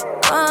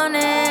 Gone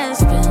and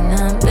spin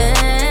on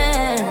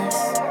bands.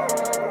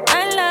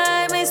 I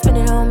like when you spin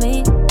it on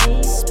me.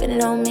 Spin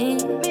it on me.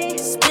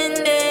 Spin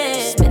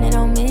it. Spin it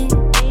on me.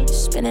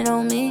 Spin it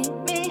on me.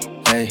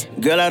 Hey,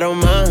 girl, I don't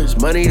mind, it's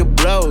money to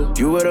blow.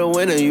 You were the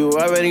winner, you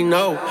already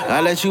know.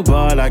 I let you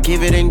ball, I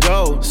give it and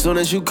go. Soon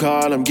as you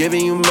call, I'm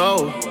giving you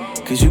more.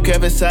 Cause you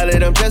kept it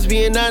solid, I'm just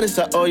being honest.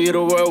 I owe you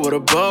the world with a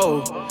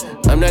bow.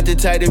 I'm not the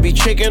type to be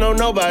tricking on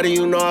nobody,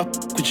 you know I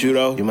fuck with you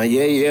though. You my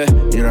yeah, you're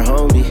the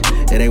homie.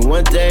 It ain't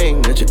one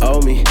thing that you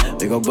owe me.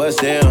 We gon'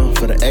 bust down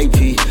for the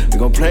AP. We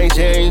gon' plain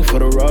Jane for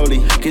the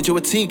rollie. Get you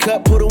a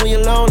teacup, put it when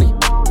you're lonely.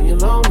 When you're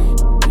lonely.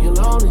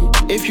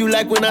 If you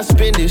like when I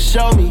spend it,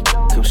 show me.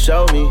 Come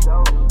show me.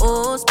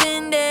 Oh,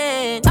 spin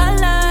it. I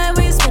like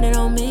when you spin it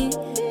on me.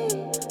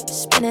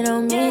 Spin it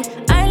on me.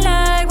 I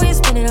like when you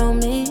spin it on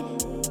me.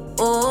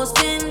 Oh,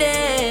 spin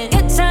it.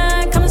 Good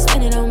time, come and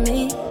spin it on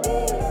me.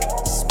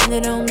 Spin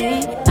it on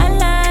me. I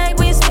like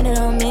when you spin it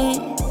on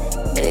me.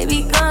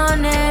 Baby,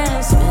 gone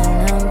and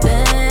spin on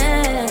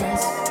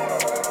bands.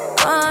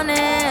 Gone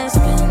and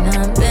spin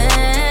on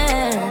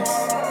bands.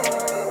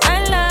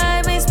 I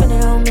like when you spin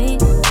it on me.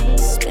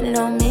 Spin it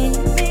on me.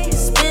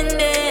 Spin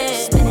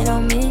it. Spin it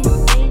on me.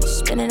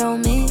 Spin it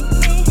on me.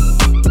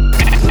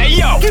 Hey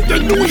yo, get the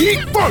new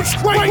heat first,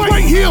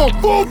 right here on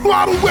Full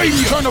Throttle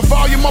Radio. Turn the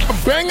volume up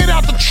and bang it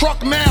out the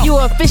truck now. You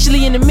are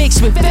officially in the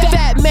mix with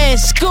Fatman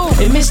Scoop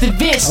and Mr.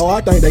 Vince. Oh,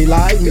 I think they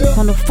lied me.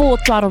 On the Full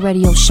Throttle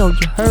Radio show,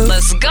 you heard?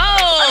 Let's go.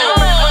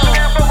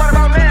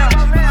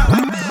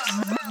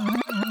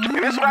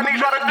 This is what I need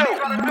y'all to do.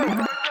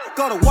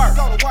 Go to work.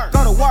 Go to work.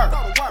 Go to work.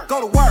 Go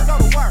to work. Go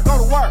to work. Go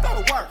to work.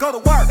 Go to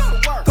work.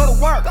 Go to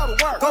work. Go to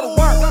work. Go to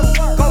work.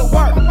 Go to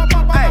work.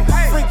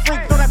 Hey,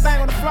 freak, throw that thing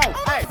on the floor.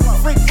 Hey,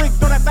 freak,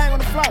 throw that thing on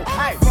the floor.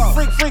 Hey,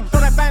 freak, throw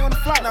that thing on the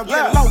floor. Now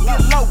get low,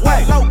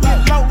 hey, low.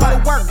 Go to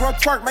work, girl,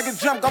 twerk, make it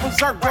jump, go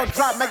berserk, girl,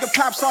 drop, make it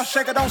pop, sauce,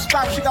 shake it, don't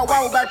stop. She got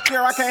wobble back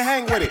there, I can't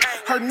hang with it.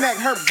 Her neck,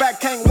 her back,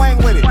 can't wang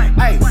with it.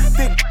 Hey,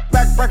 thick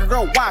back breaker,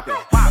 girl, whopping.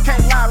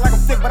 Can't lie like I'm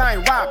thick, but I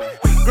ain't robbing.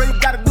 Girl, you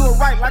gotta do it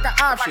right like an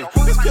option.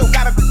 This pill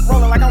gotta be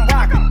rolling like I'm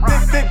rocking.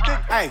 Thick,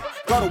 hey,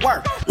 go to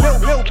work. Lil,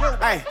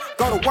 hey,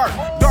 go to work.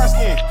 Dark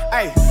skin,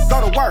 hey,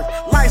 go to work.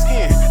 Light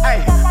skin,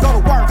 hey, go to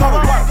work. Go to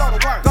work, go to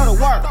work, go to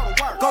work,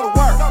 go to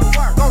work,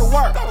 go to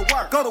work, go to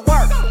work, go to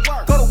work,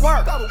 go to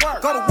work, go to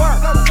work, go to work,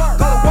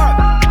 go to work.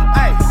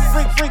 Hey,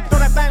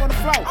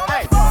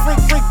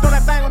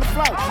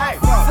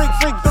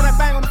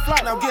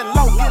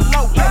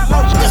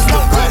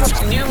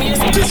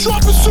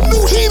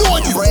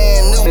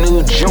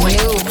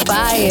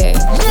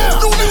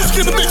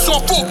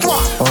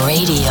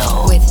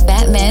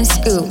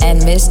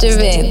 Mr.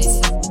 Vince.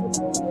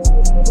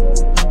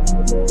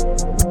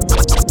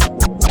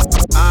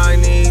 I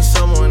need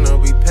someone to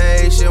be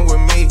patient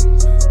with me.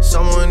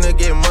 Someone to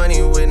get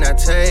money with, not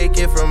take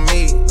it from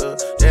me.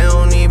 They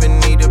don't even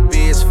need to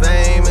be as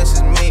famous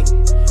as me.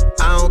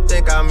 I don't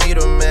think I meet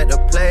them at the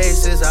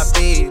places I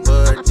be,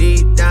 but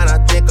deep down I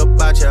think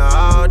about you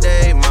all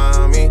day,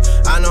 mommy.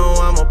 I know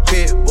I'm a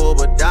pit bull,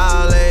 but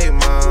darling,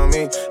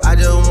 mommy, I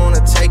just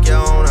wanna take you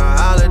on a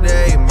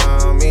holiday,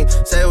 mommy.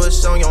 Say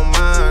what's on your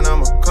mind,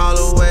 I'ma call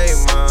away,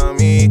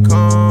 mommy.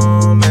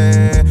 Come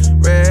and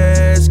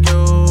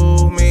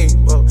rescue me.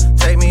 Whoa,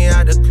 take me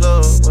out the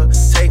club,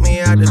 take me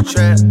out the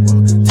trap,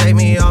 take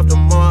me off the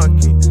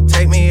market,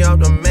 take me off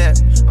the map.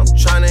 I'm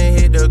tryna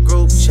hit the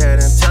group chat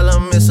and tell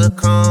them it's a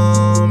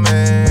come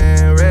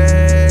and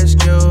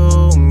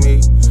rescue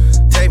me.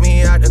 Take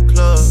me out the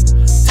club,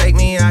 take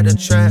me out the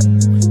trap,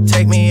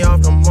 take me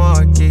off the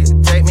market,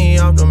 take me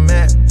off the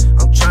map.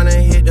 I'm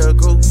tryna hit the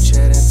group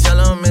chat and tell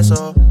them it's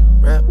a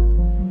rap.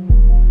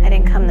 I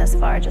didn't come this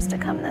far just to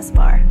come this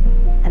far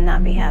and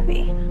not be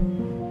happy.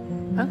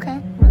 Okay.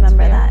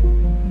 Remember that.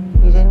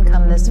 You didn't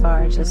come this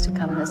far just to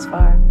come this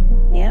far.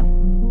 Yep.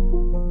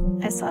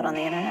 I saw it on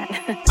the internet.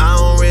 I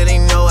don't really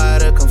know how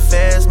to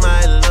confess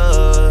my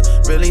love.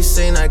 Really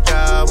seem like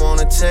I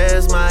wanna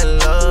test my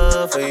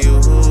love for you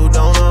who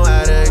don't know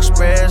how to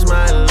express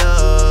my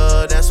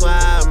love. That's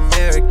why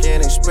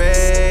American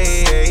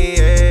Express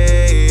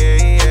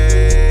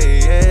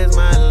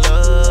my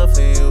love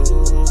for you.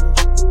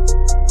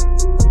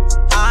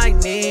 I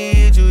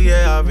need you,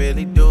 yeah, I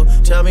really do.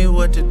 Tell me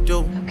what to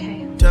do.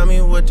 Okay. Tell me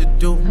what to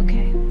do.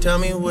 Okay. Tell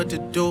me what to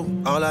do.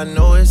 All I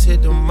know is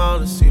hit the mall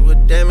to see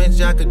what damage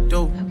I could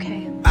do.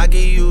 Okay. I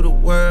give you the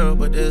world,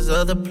 but there's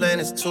other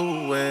planets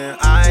too. And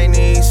I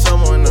need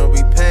someone to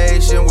be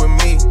patient with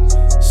me.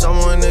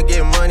 Someone to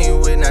get money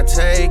with, not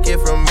take it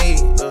from me.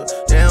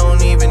 They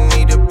don't even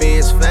need to be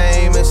as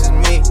famous as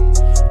me.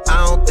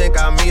 I don't think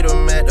I meet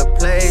them at the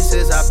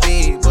places I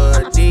be,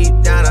 but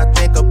deep down I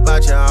think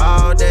about you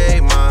all day,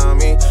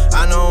 mommy.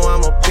 I know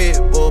I'm a pit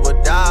bull,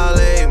 but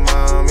darling,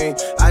 mommy,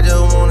 I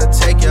just wanna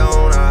take you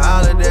on a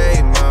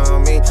holiday,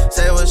 mommy.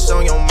 Say what's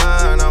on your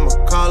mind, I'ma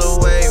call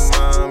away,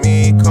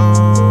 mommy.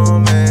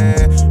 Come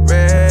and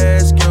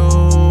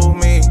rescue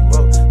me.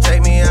 Whoa,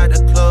 take me out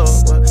the club,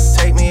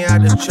 take me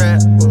out the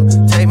trap,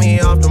 take me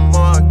off the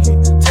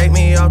market, take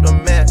me off the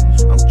map.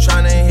 I'm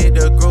tryna hit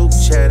the group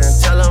chat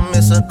and tell them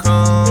it's a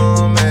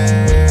come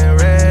and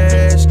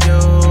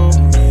rescue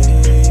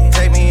me.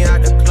 Take me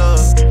out the club,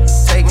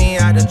 take me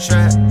out the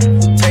trap,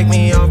 take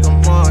me off the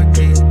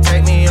market,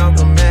 take me off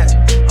the map.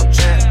 I'm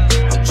trapped,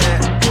 I'm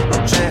trapped,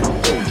 I'm trapped.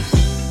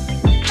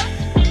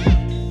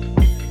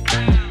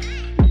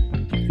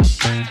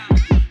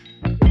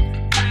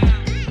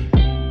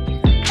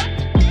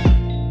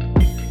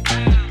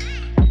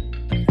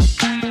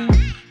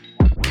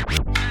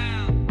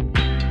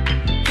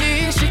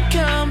 Here she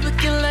come,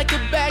 looking like a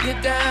bag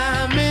of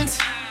diamonds.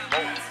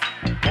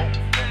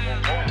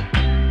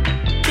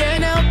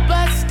 Can't help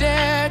but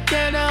stare,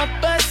 can't help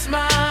but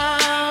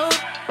smile.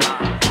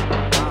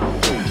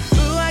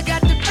 Ooh, I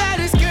got the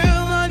baddest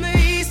girl on the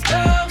East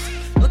Coast,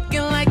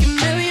 looking like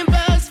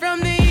 $1,000,000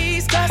 from the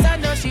East Coast. I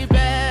know she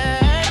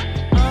bad.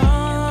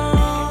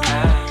 Oh,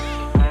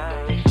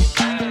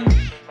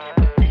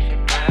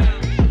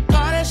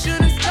 call that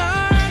shooting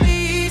star on the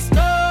East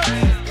Coast.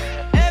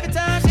 Every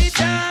time she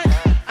shine,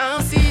 I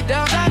don't see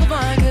dogs like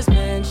one, 'cause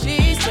man,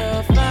 she's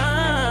so fine.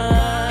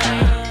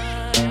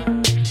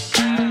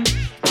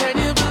 Can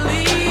you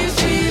believe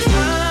she's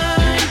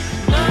mine,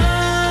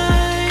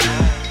 mine?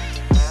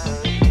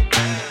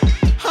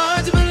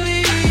 Hard to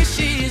believe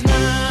she's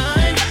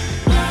mine,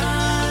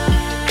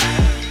 mine.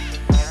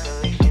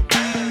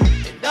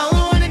 And all I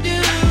wanna do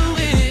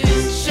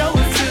is show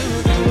it to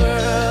the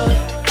world.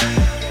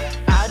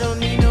 I don't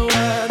need no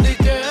other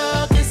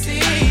girl to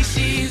see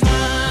she's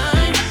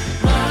mine,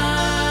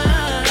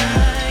 mine.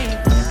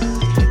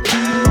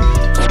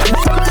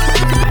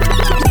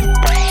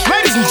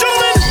 Ladies and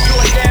gentlemen, you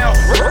are now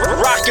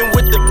rocking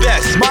with the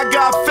best. My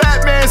guy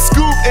Fatman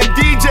Scoop and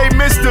DJ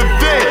Mr.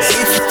 Vince.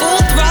 It's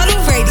Full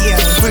Throttle Radio.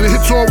 Playing the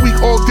hits all week,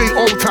 all day,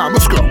 all the time.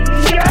 Let's go.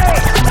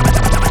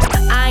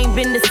 I ain't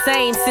been the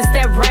same since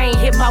that rain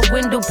hit my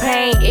window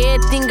pane.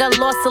 Everything I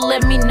lost to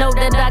let me know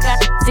that I got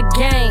to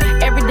gain.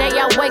 Every day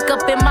I wake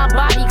up in my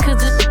body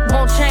 'cause it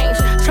won't change.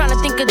 Trying to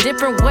think of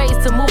different ways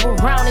to move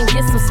around and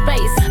get some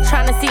space.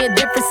 Trying to see a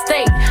different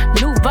state,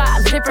 new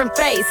vibes, different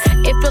face.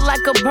 It feel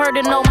like a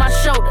burden on my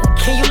shoulder.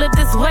 Can you lift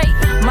this weight?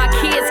 My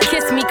kids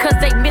kiss me 'cause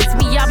they miss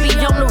me. I be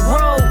on the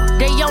road.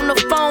 They on the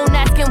phone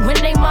asking when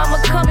they mama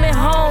coming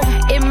home.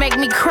 It make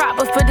me cry,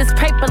 but for this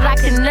paper I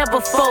can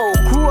never fold.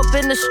 Grew up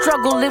in the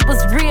struggle, it was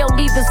real,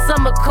 even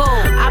summer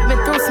cold. I've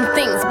been through some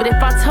things, but if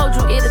I told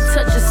you it'd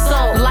touch your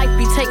soul. Life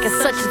be taking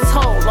such a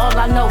toll. All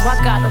I know, I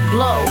gotta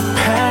blow.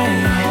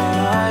 Pain,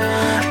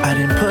 I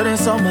didn't put in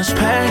so much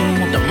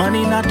pain. The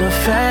money, not the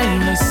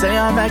fame. They say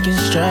I'm acting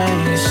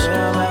strange.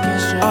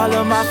 All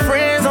of my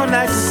friends don't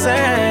act the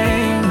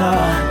same. No,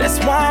 that's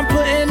why I'm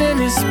putting in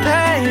this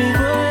pain.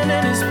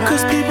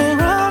 'Cause people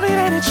around me,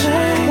 they done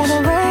changed.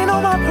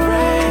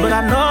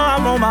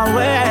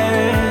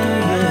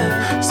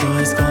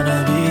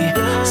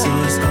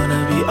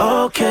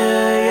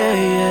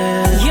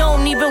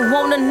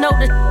 know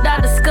the I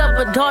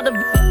discovered. All the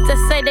that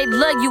say they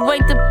love you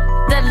ain't the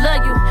that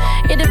love you.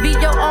 It'll be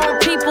your own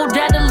people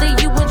that'll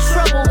leave you in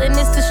trouble. And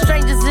it's the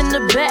strangers in the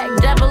back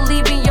that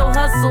believe in your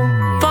hustle.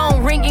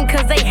 Phone ringing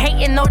cause they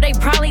hating, no, they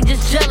probably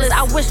just jealous.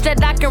 I wish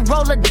that I could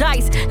roll a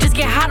dice, just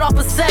get hot off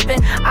a 7.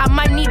 I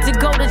might need to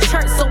go to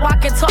church so I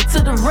can talk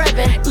to the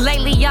reverend.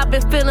 Lately I've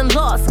been feeling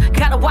lost,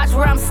 gotta watch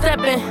where I'm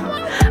stepping.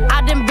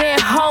 I done been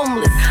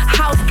homeless,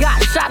 house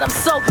got shot up,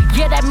 so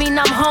yeah, that mean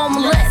I'm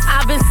homeless.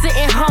 I've been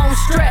sitting home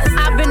stressed,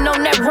 I've been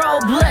on that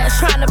road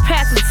blessed, trying to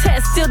pass the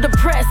test, still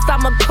depressed,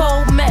 I'm a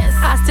cold mess.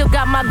 I still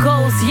got my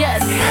goals,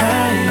 yes.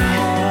 Hey,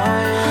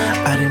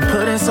 I didn't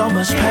put in so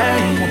much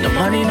pain, want the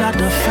money, not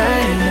the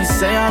fame. They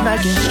say I'm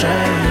acting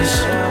strange.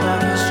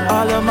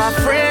 All of my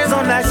friends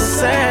don't act the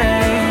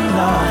same.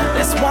 No,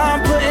 that's why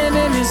I'm putting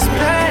in this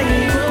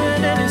pain.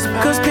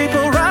 Cause people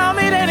around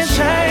me, they done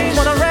change.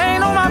 Wanna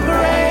rain on my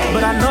parade,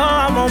 but I know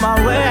I'm on my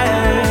way.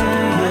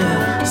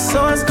 Yeah.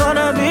 So it's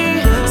gonna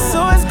be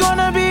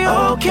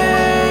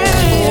okay.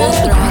 Full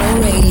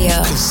Throttle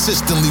Radio.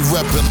 Consistently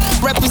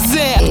reppin'.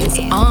 Represent. Is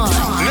on.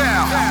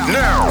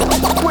 Now.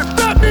 With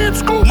Fatman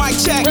Scoop. Mic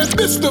check. And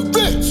Mr.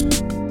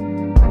 Vince.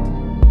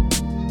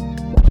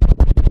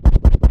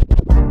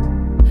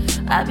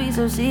 I be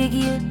so sick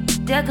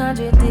of that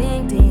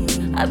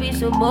contradicting. I be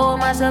so bold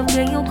myself,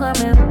 can you come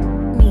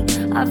and me?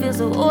 I feel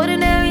so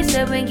ordinary,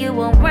 said when you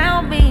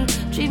around me.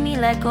 Treat me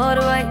like all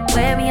the right,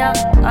 wear me out.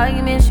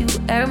 Arguments, you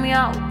air me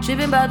out.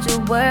 Tripping about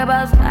your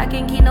whereabouts. I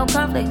can't keep no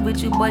conflict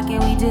with you, boy,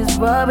 can we just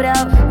rub it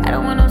out? I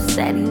don't want no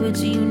static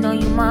with you, you know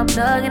you my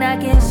plug. And I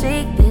can't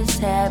shake this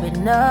habit,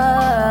 no.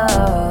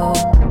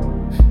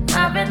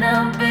 I've been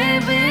up,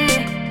 baby,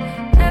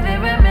 heavy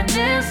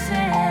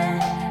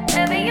reminiscing.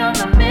 Heavy on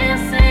the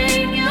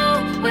missing,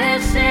 you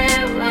wish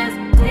it was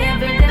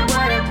different than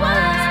what it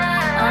was.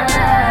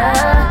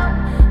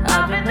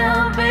 I've been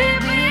up,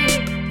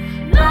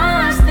 baby,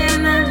 lost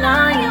in the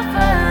lion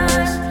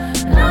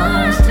first,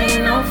 lost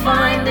in no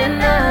finding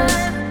us.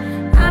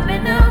 I've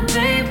been up,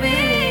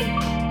 baby,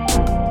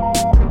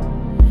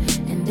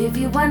 and if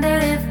you wonder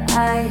if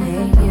I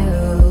hate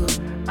you,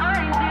 I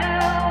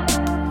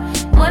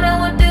do. What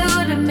I would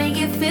do to make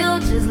it feel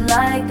just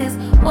like this,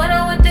 what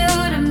I would do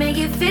to make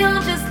it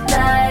feel just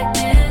like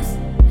this.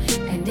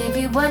 And if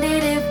you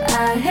wondered if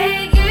I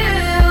hate you,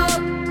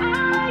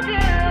 I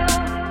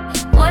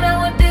do. What I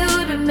would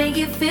do to make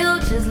it feel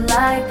just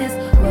like this,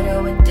 what I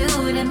would do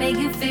to make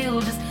it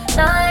feel just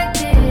like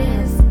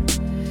this.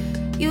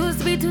 Used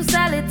to be too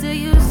solid till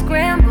you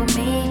scramble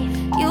me.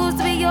 Used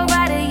to be your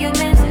rider, you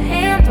meant to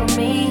handle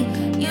me.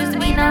 Used to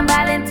be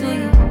non-violent till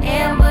you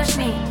ambush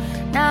me.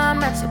 Now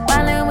I'm at your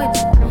ballin' with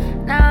you.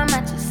 Now I'm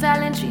at your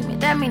silent treatment,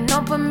 that mean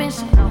no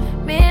permission.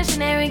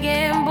 Missionary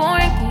getting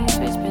boring, can you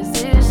switch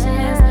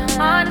positions?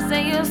 Hard to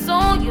say your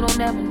soul, you don't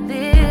ever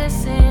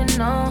listen,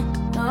 no,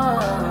 no.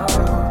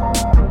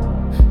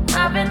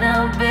 I've been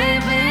up,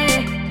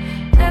 baby,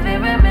 heavy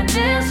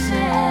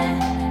reminiscing.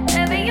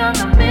 Heavy on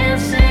the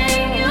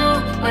missing, you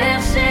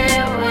wish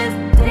it was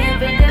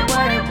different than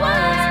what it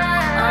was.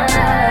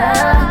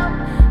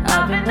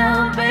 I've been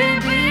up,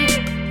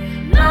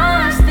 baby,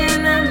 lost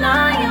in the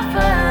lion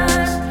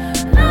first,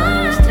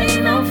 lost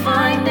in no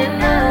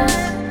finding us.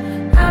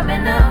 I've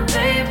been up,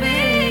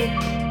 baby,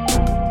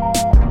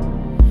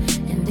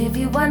 and if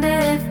you wonder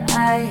if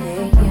I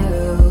hate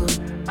you,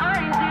 I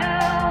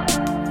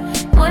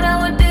do. What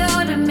I would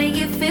do to make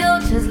it feel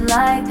just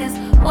like this,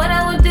 what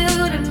I would do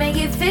to make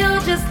it feel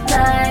just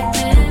like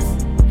this.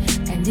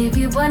 And if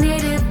you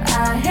wondered if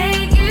I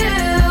hate you,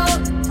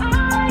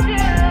 I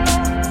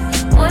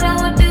do. What I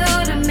would do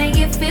to make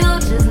it feel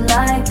just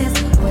like this,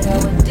 what I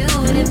would do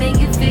to make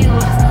it feel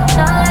just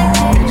like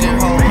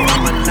this.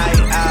 I'm a night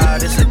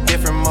out, it's a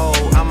different mode.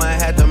 I'ma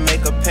have to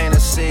make a paint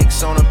of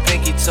 6 on a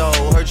pinky toe.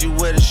 Heard you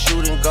with a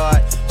shooting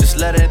guard, just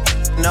let it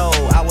know.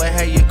 I would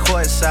have you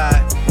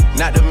courtside,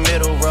 not the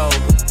middle row.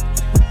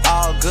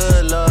 All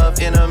good love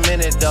in a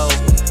minute though.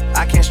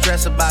 I can't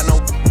stress about no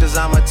cause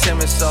I'm a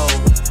timid soul.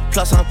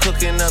 Plus I'm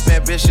cooking up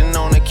ambition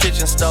on the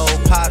kitchen stove.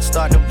 Pot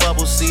start to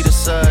bubble, see the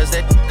suds,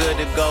 that good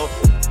to go.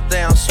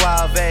 Say I'm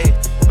suave,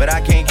 but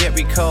I can't get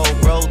recalled.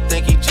 Bro,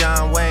 think he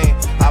John Wayne.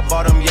 I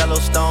bought them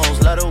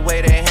Yellowstones, love the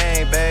way they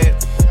hang, babe.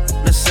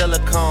 The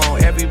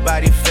silicone,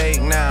 everybody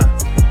fake now.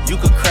 You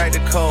could crack the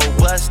code,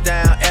 bust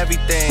down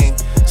everything.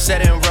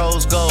 Set in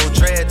rose gold,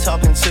 dread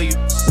talking to you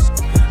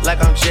like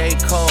I'm J.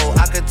 Cole.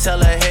 I could tell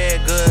her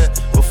head good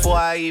before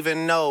I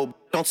even know.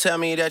 Don't tell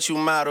me that you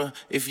model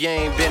if you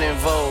ain't been in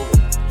vogue.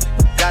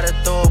 Gotta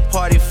throw a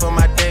party for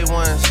my day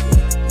ones.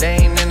 They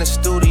ain't in the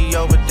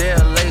studio, but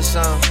they'll lay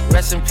some.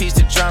 Rest in peace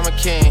to Drama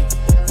King.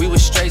 We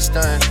was straight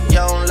stunned.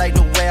 Y'all don't like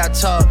the way I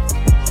talk?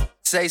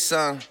 Say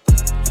something.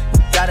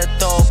 Gotta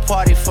throw a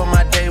party for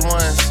my day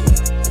ones.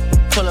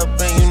 Pull up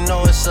and you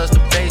know it's us, the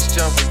bass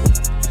jumping.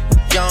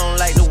 Y'all don't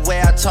like the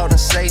way I talk, then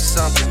say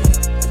something.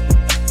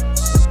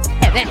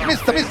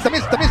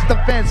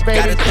 Mr. Vince, baby.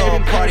 Gotta throw a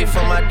party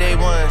for my day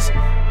ones.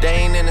 They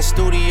ain't in the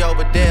studio,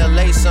 but they'll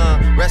lay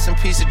some. Rest in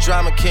peace to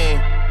Drama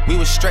King. We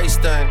was straight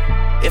stunned.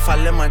 If I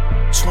let my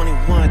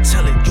 21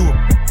 tell it, you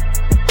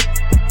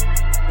a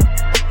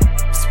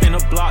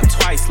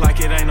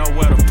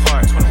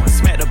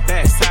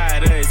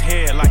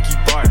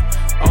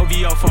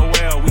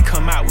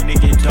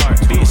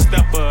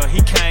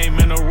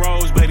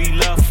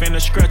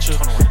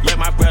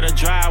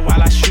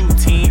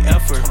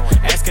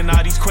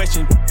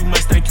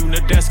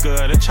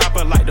Whisker. The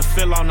chopper like to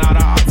fill on all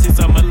the optics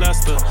of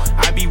molester.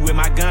 I be with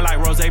my gun like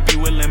Rose be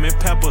with lemon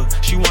pepper.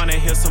 She wanna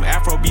hear some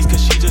Afro beats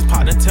cause she just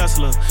popped a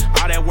Tesla.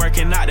 All that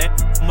working out,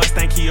 that must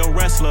think he a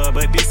wrestler.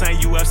 But this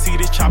ain't UFC,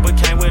 this chopper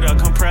came with a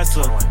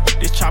compressor.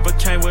 This chopper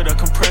came with a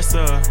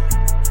compressor.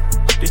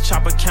 This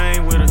chopper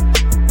came with a,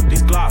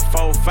 this Glock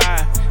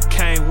 45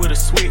 came with a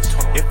switch.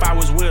 If I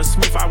was Will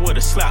Smith, I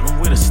would've slapped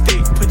him with a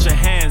stick. Put your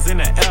hands in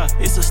the air,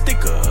 it's a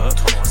sticker.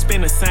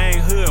 Spin the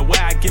same hood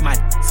where I get my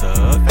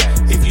up.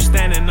 If you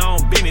standing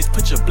on business,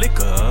 put your blick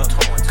up.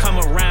 Come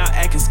around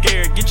acting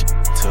scared, get your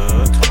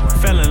tucked.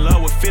 Fell in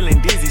love with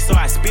feeling dizzy, so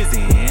I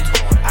spizzin'.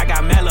 I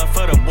got mad love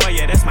for the boy,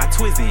 yeah, that's my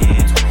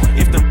twizzin'.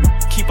 If them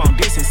keep on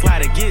dissing,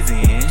 slide a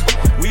gizzin'.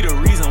 We the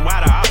reason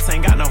why the ops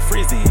ain't got no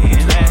frizzin'.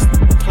 Last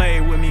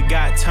played with me,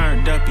 got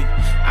turned uppy.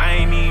 I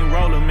ain't even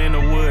roll him in the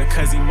wood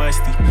cause he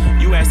musty.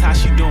 You ask how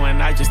she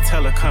doing, I just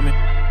tell her coming.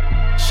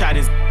 Shot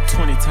his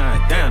 20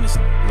 times down, this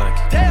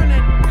lucky. Damn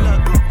that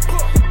lucky.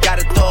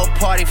 Gotta throw a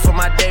party for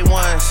my day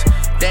ones.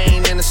 They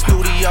ain't in the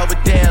studio,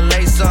 but they'll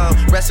lay some.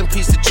 Rest in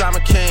peace to Drama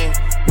King.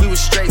 We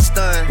was straight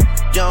stunned.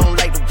 You don't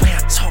like the way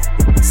I talk.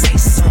 Say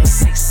some,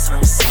 say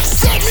some, say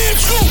some. Fatman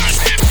Scoop,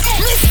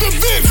 Mr.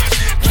 Vince.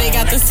 They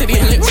got the city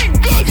lit.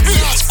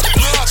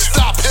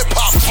 Non-stop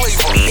hip-hop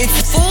flavor.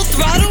 It's Full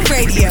Throttle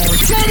Radio.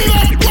 Turn it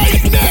up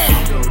right now.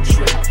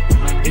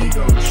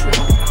 Ego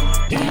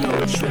trip,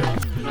 ego trip,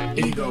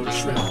 ego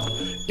trip,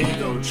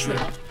 ego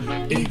trip,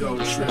 ego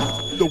trip.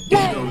 The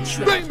world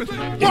famous I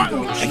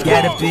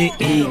got a big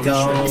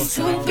ego,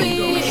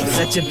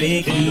 such a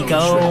big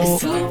ego.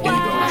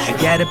 I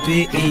got a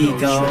big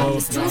ego.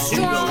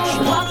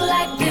 Walk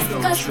like this,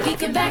 cause we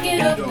can back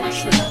it up.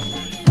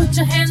 Put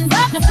your hands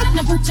up, now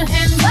put your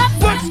hands up.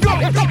 Let's go.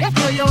 Put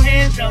your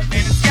hands up in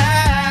the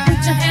sky.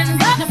 Put your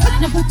hands up, now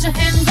put your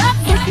hands up.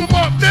 Put them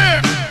up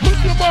there. Put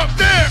them up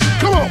there.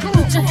 Come on.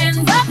 Put your hands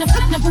up, now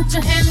put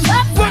your hands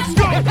up. Let's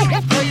go. Put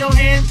your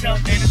hands up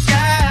in the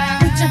sky.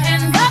 Put your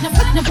hands up, now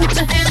put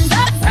your hands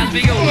up. As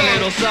we go a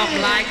little something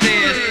like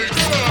this.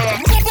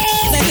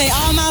 They say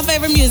all my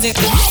favorite music.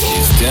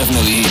 It's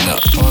definitely heating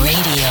up.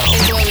 Radio.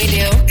 It's what we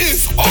do.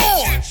 It's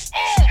on.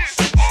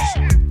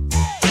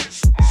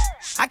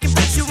 I can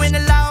put you in a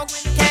log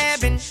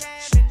cabin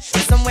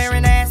somewhere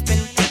in Aspen.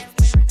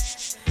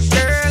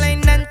 Girl,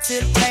 ain't nothing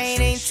to the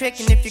pain, ain't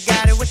tricking if you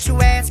got it, what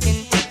you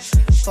asking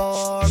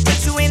for?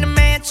 Put you in a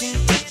mansion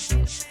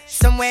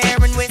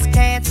somewhere in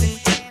Wisconsin.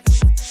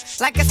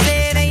 Like I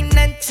said, ain't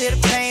nothing to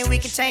the pain, we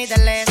can change that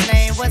last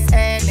name, what's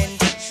happening?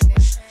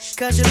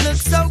 Cause you look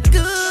so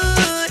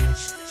good,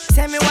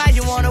 tell me why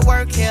you wanna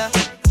work here.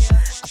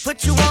 I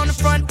put you on the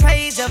front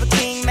page of a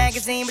King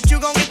magazine, but you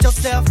gon' get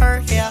yourself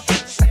hurt here.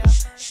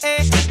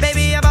 Hey,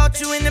 baby, I brought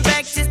you in the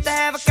back just to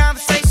have a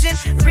conversation.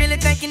 Really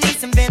think you need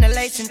some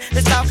ventilation.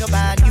 Let's talk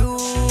about you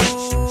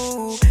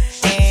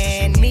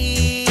and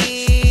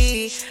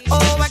me.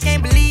 Oh, I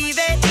can't believe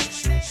it.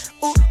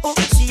 Ooh, ooh,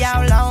 she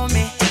all on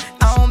me,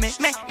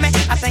 man.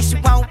 I think she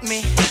want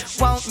me.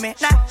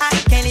 Nah, I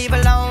can't leave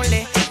her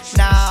lonely.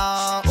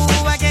 No,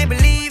 ooh, I can't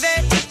believe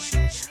it.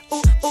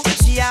 Ooh, ooh,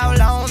 she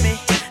all on me,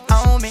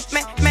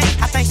 man.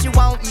 I think she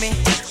want me.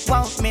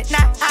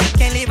 Nah, I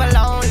can't leave her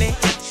lonely.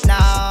 No,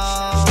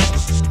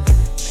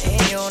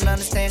 and you don't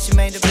understand. She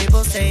made the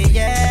people say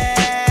yeah.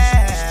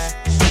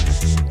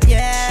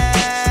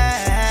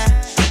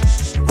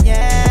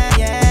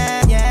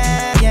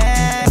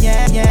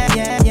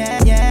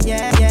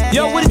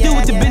 Yo, what it do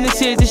with the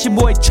business is? This your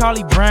boy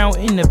Charlie Brown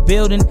in the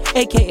building,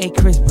 aka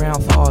Chris Brown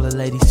for all the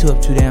ladies. 2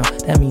 up, 2 down.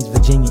 That means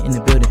Virginia in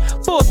the building.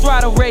 Full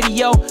Throttle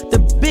Radio, the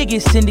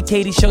biggest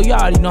syndicated show. Y'all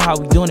already know how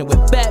we doing it with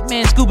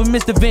Fatman, Scoop, and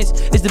Mr. Vince.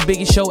 It's the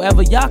biggest show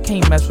ever. Y'all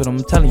can't mess with them,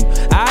 I'm telling you.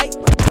 Alright?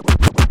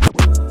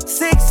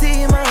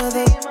 Sexy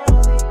mother,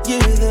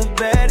 you're the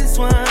baddest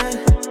one.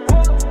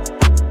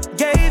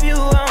 Gave you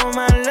all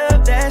my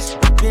love, that's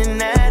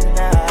been at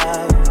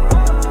now.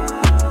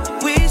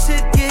 We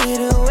should get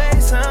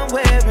away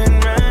somewhere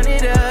and run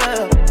it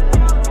up.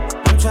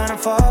 I'm tryna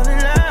fall in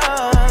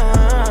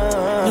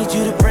love. Need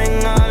you to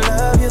bring all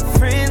of your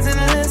friends and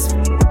let's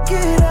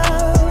get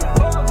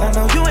up. I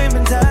know you ain't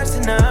been touched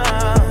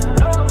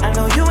enough. I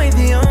know you ain't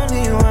the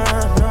only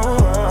one. No.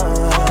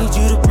 Need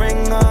you to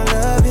bring all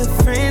of your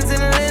friends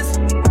and let's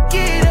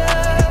get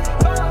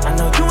up. I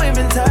know you ain't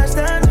been touched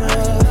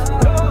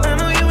enough. I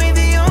know you ain't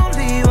the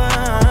only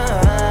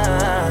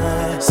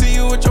one. See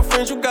you with your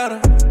friends, you got her.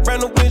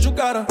 Brand new things, you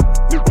got her.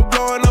 You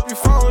blowing up your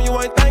phone, you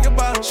ain't thinking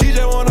about her. She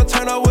just wanna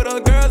turn up with her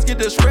girls, get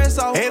the stress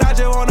off. And I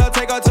just wanna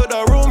take her to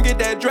the room, get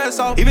that dress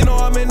off. Even though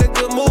I'm in a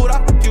good mood,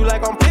 I f you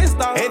like I'm pissed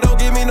off. And don't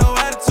give me no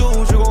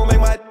attitude, you gon' make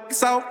my dick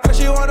soft. Her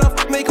she wanna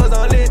f me cause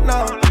I'm lit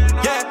now.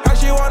 Yeah, her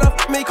she wanna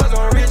f me cause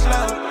I'm rich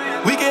now.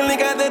 We can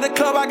link after the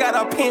club, I got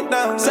her pinned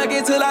down. Suck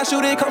it till I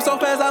shoot it, come so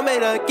fast, I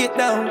made her get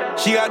down.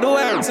 She got no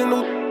ass in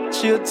new,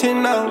 she a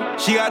 10 now.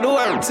 She got no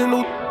ass in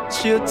new,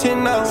 she a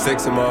 10 now.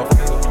 Sexy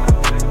motherfucker.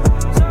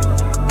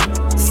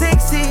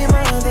 Sexy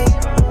mother,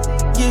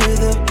 you're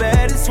the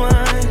baddest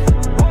one.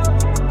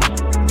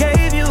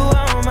 Gave you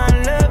all my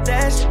love,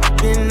 that's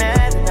been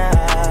at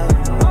now.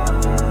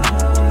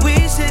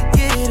 We should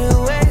get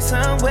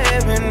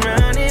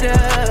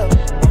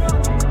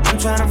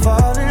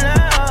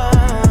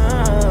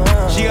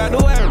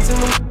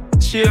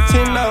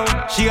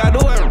She got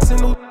the works in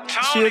the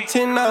she a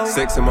 10 now.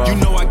 Sexy mom. You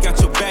know I got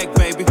your back,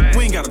 baby.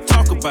 We ain't gotta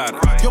talk about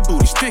it. Your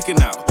booty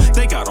sticking out.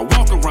 They gotta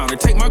walk around and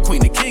take my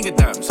queen, the king of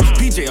diamonds.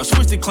 PJ, I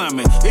switched it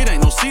climbing. It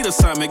ain't no seat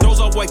assignment. Goes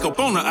all wake up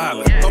on the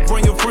island. I'll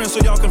bring your friends so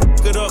y'all can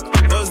f it up.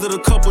 Us did a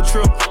couple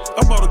trip.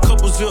 I brought a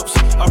couple zips.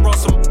 I brought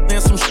some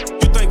and some shit.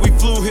 You think we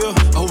flew here?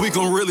 Oh, we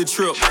gon' really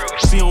trip.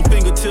 See on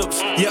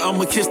fingertips. Yeah,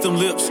 I'ma kiss them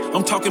lips.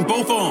 I'm talking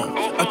both on.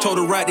 I told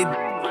her right it.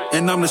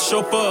 And I'm the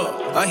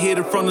chauffeur. I hit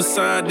it from the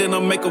side, then I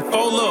make a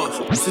fold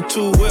up. It's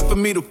too wet for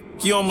me to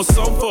f you on my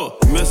sofa.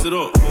 Mess it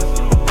up.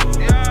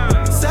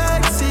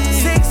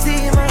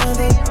 Sexy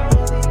money,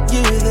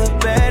 you're the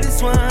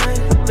baddest one,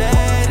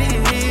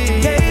 baddest.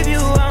 Gave you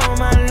all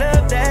my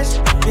love, that's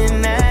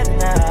been that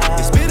night.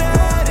 It's been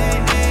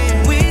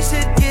that. We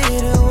should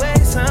get away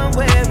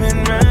somewhere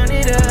and run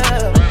it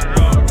up.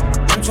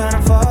 I'm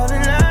tryna fall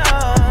in love.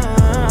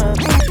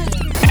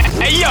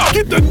 Hey yo,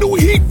 get the new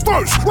heat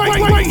first,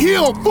 right here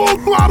on Full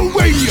Throttle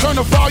Radio. Turn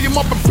the volume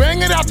up and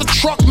bang it out the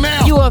truck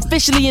now. You are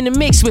officially in the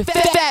mix with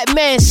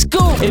Fatman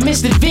Scoop and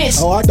Mr.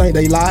 Vince. Oh, I think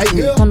they like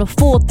me. On the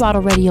Full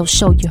Throttle Radio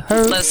show, you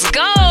heard? Let's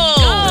go.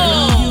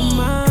 You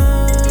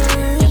mind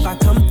if I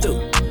come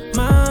through?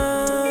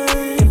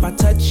 Mind if I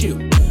touch you?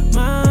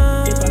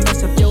 Mind if I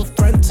mess up your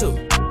front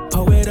too?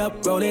 Pull it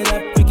up, roll it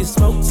up, we can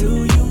smoke.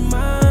 Do you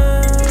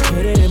mind?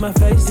 Put it in my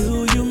face.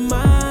 Do you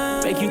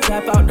mind? Make you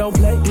tap out, don't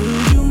play. Do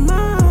you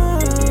mind?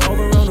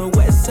 Over on the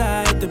west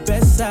side, the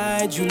best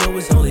side. You know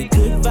it's only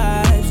good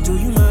vibes. Do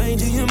you mind?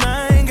 Do you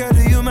mind, girl?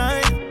 Do you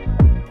mind?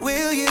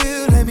 Will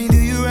you let me do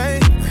you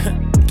right?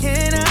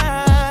 Can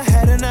I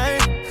have a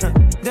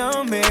night?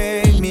 Don't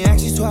make me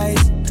ask you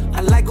twice.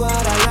 I like what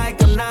I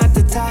like. I'm not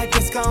the type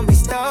that's gonna be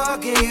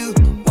stalking you.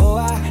 Oh,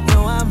 I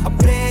know I'm a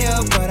player,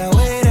 but I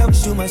wait up,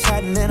 shoot my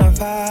shot, and then I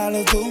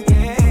follow through.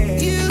 Yeah.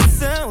 You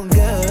sound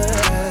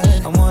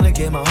good. I wanna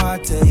give my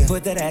heart to you.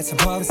 Put that ass in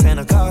pause and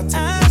a call to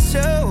I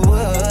sure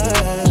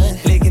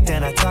would. Lick it,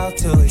 then I talk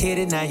to it. Hit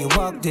it, now you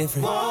walk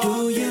different.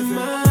 Do you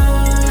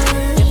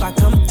mind if I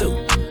come through?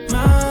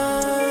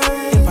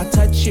 Mind if I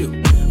touch you?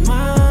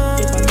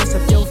 Mind if I mess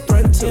up your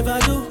front too? If I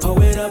do,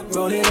 pull it up,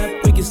 roll it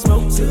up, we can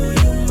smoke. Do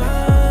you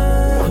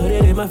mind? Put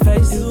it in my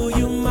face. Do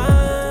you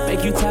mind?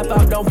 Make you tap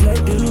out, don't play.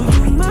 Do you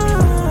mind?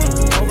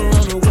 Over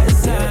on the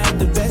west side,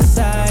 the best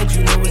side.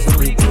 You know it's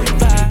only good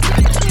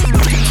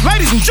vibes.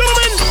 Ladies and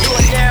gentlemen, you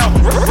are now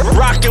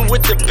rocking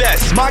with the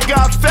best. My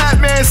guy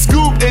Fatman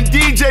Scoop and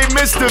DJ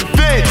Mr.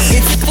 Vince.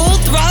 It's Full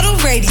Throttle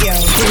Radio.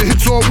 It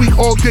hits all week,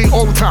 all day,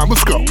 all the time.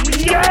 Let's go.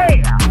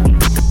 Yeah.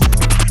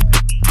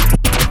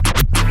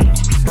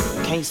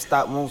 Can't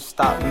stop, won't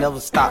stop, never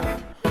stop.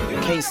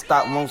 Can't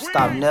stop, won't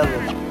stop, never.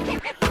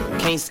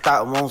 Can't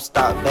stop, won't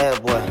stop,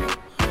 bad boy.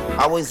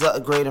 Always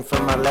upgrading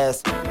from my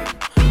last.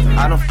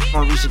 I don't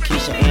on Risha,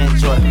 Keisha, and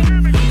Joy.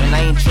 And I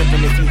ain't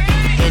tripping if you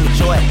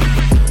enjoy.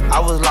 I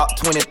was locked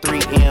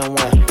 23 and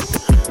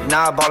 1.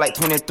 Now I bought like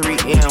 23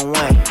 and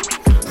 1.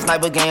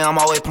 Sniper game, I'm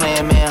always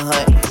playing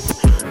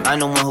manhunt. I'm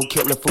the one who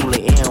killed the fool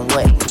and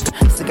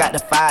what? Still got the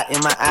fire in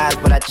my eyes,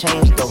 but I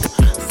changed though.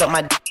 Suck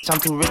my d***, I'm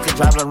too rich to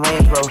drive a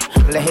Range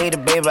Rover. La hater,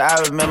 baby, I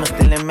remember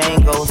stealing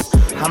mangoes.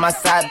 How my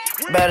side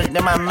better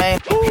than my main?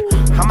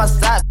 How my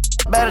side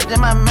better than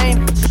my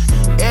main?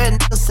 Every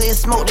nigga say it's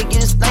smoke, they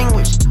get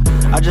extinguished.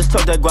 I just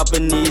talk that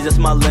Guapanese, that's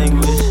my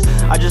language.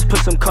 I just put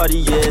some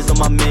Cartiers on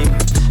my main.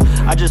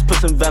 I just put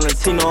some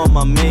Valentino on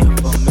my main.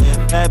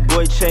 Bad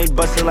boy chain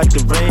bustin' like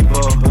the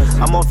rainbow.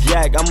 I'm off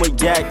yak, I'm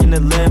with yak in the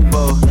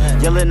limbo.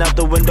 Yelling out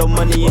the window,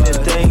 money in the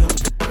thing.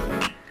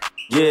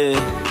 Yeah,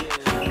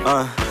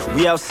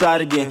 we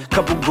outside again.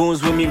 Couple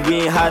goons with me,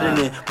 we ain't hiding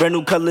it. Brand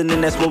new color,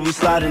 and that's what we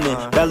sliding in.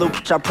 Bad little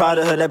bitch, I'm proud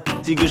of her, that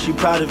pretty good, she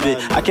proud of it.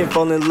 I can't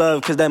fall in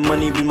love, cause that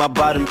money be my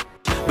bottom.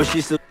 But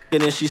she still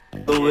and she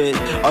still with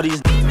all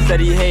these said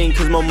he hating,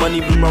 cause more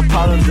money be more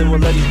problems. And we'll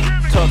let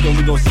these talk and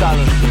we gon'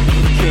 silence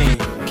him.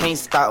 Can't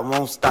stop,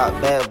 won't stop,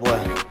 bad boy.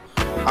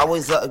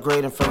 Always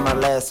upgrading from my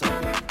last one.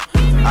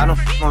 I don't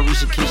on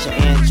Risha, Keisha,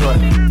 and Joy.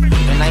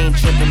 And I ain't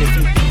tripping if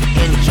you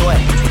enjoy.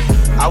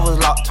 I was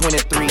locked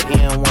 23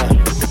 and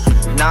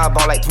 1. Now I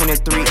bought like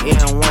 23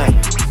 and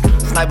 1.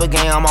 Sniper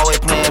game, I'm always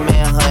playing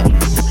manhunt.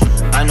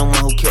 I'm the one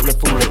who killed the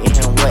fool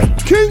and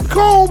what? King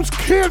Combs,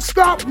 Can't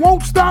Stop,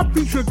 Won't Stop,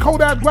 featuring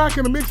Kodak Black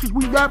in the mix as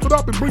we wrap it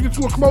up and bring it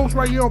to a close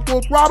right here on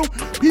Full Throttle.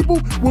 People,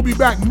 we'll be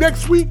back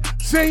next week,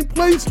 same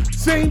place,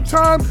 same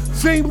time,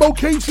 same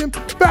location.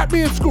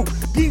 Fatman Scoop,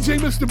 DJ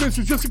Mr.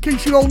 Vincent. Just in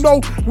case you don't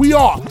know, we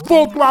are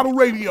Full Throttle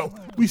Radio.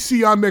 We see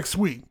y'all next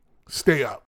week. Stay up.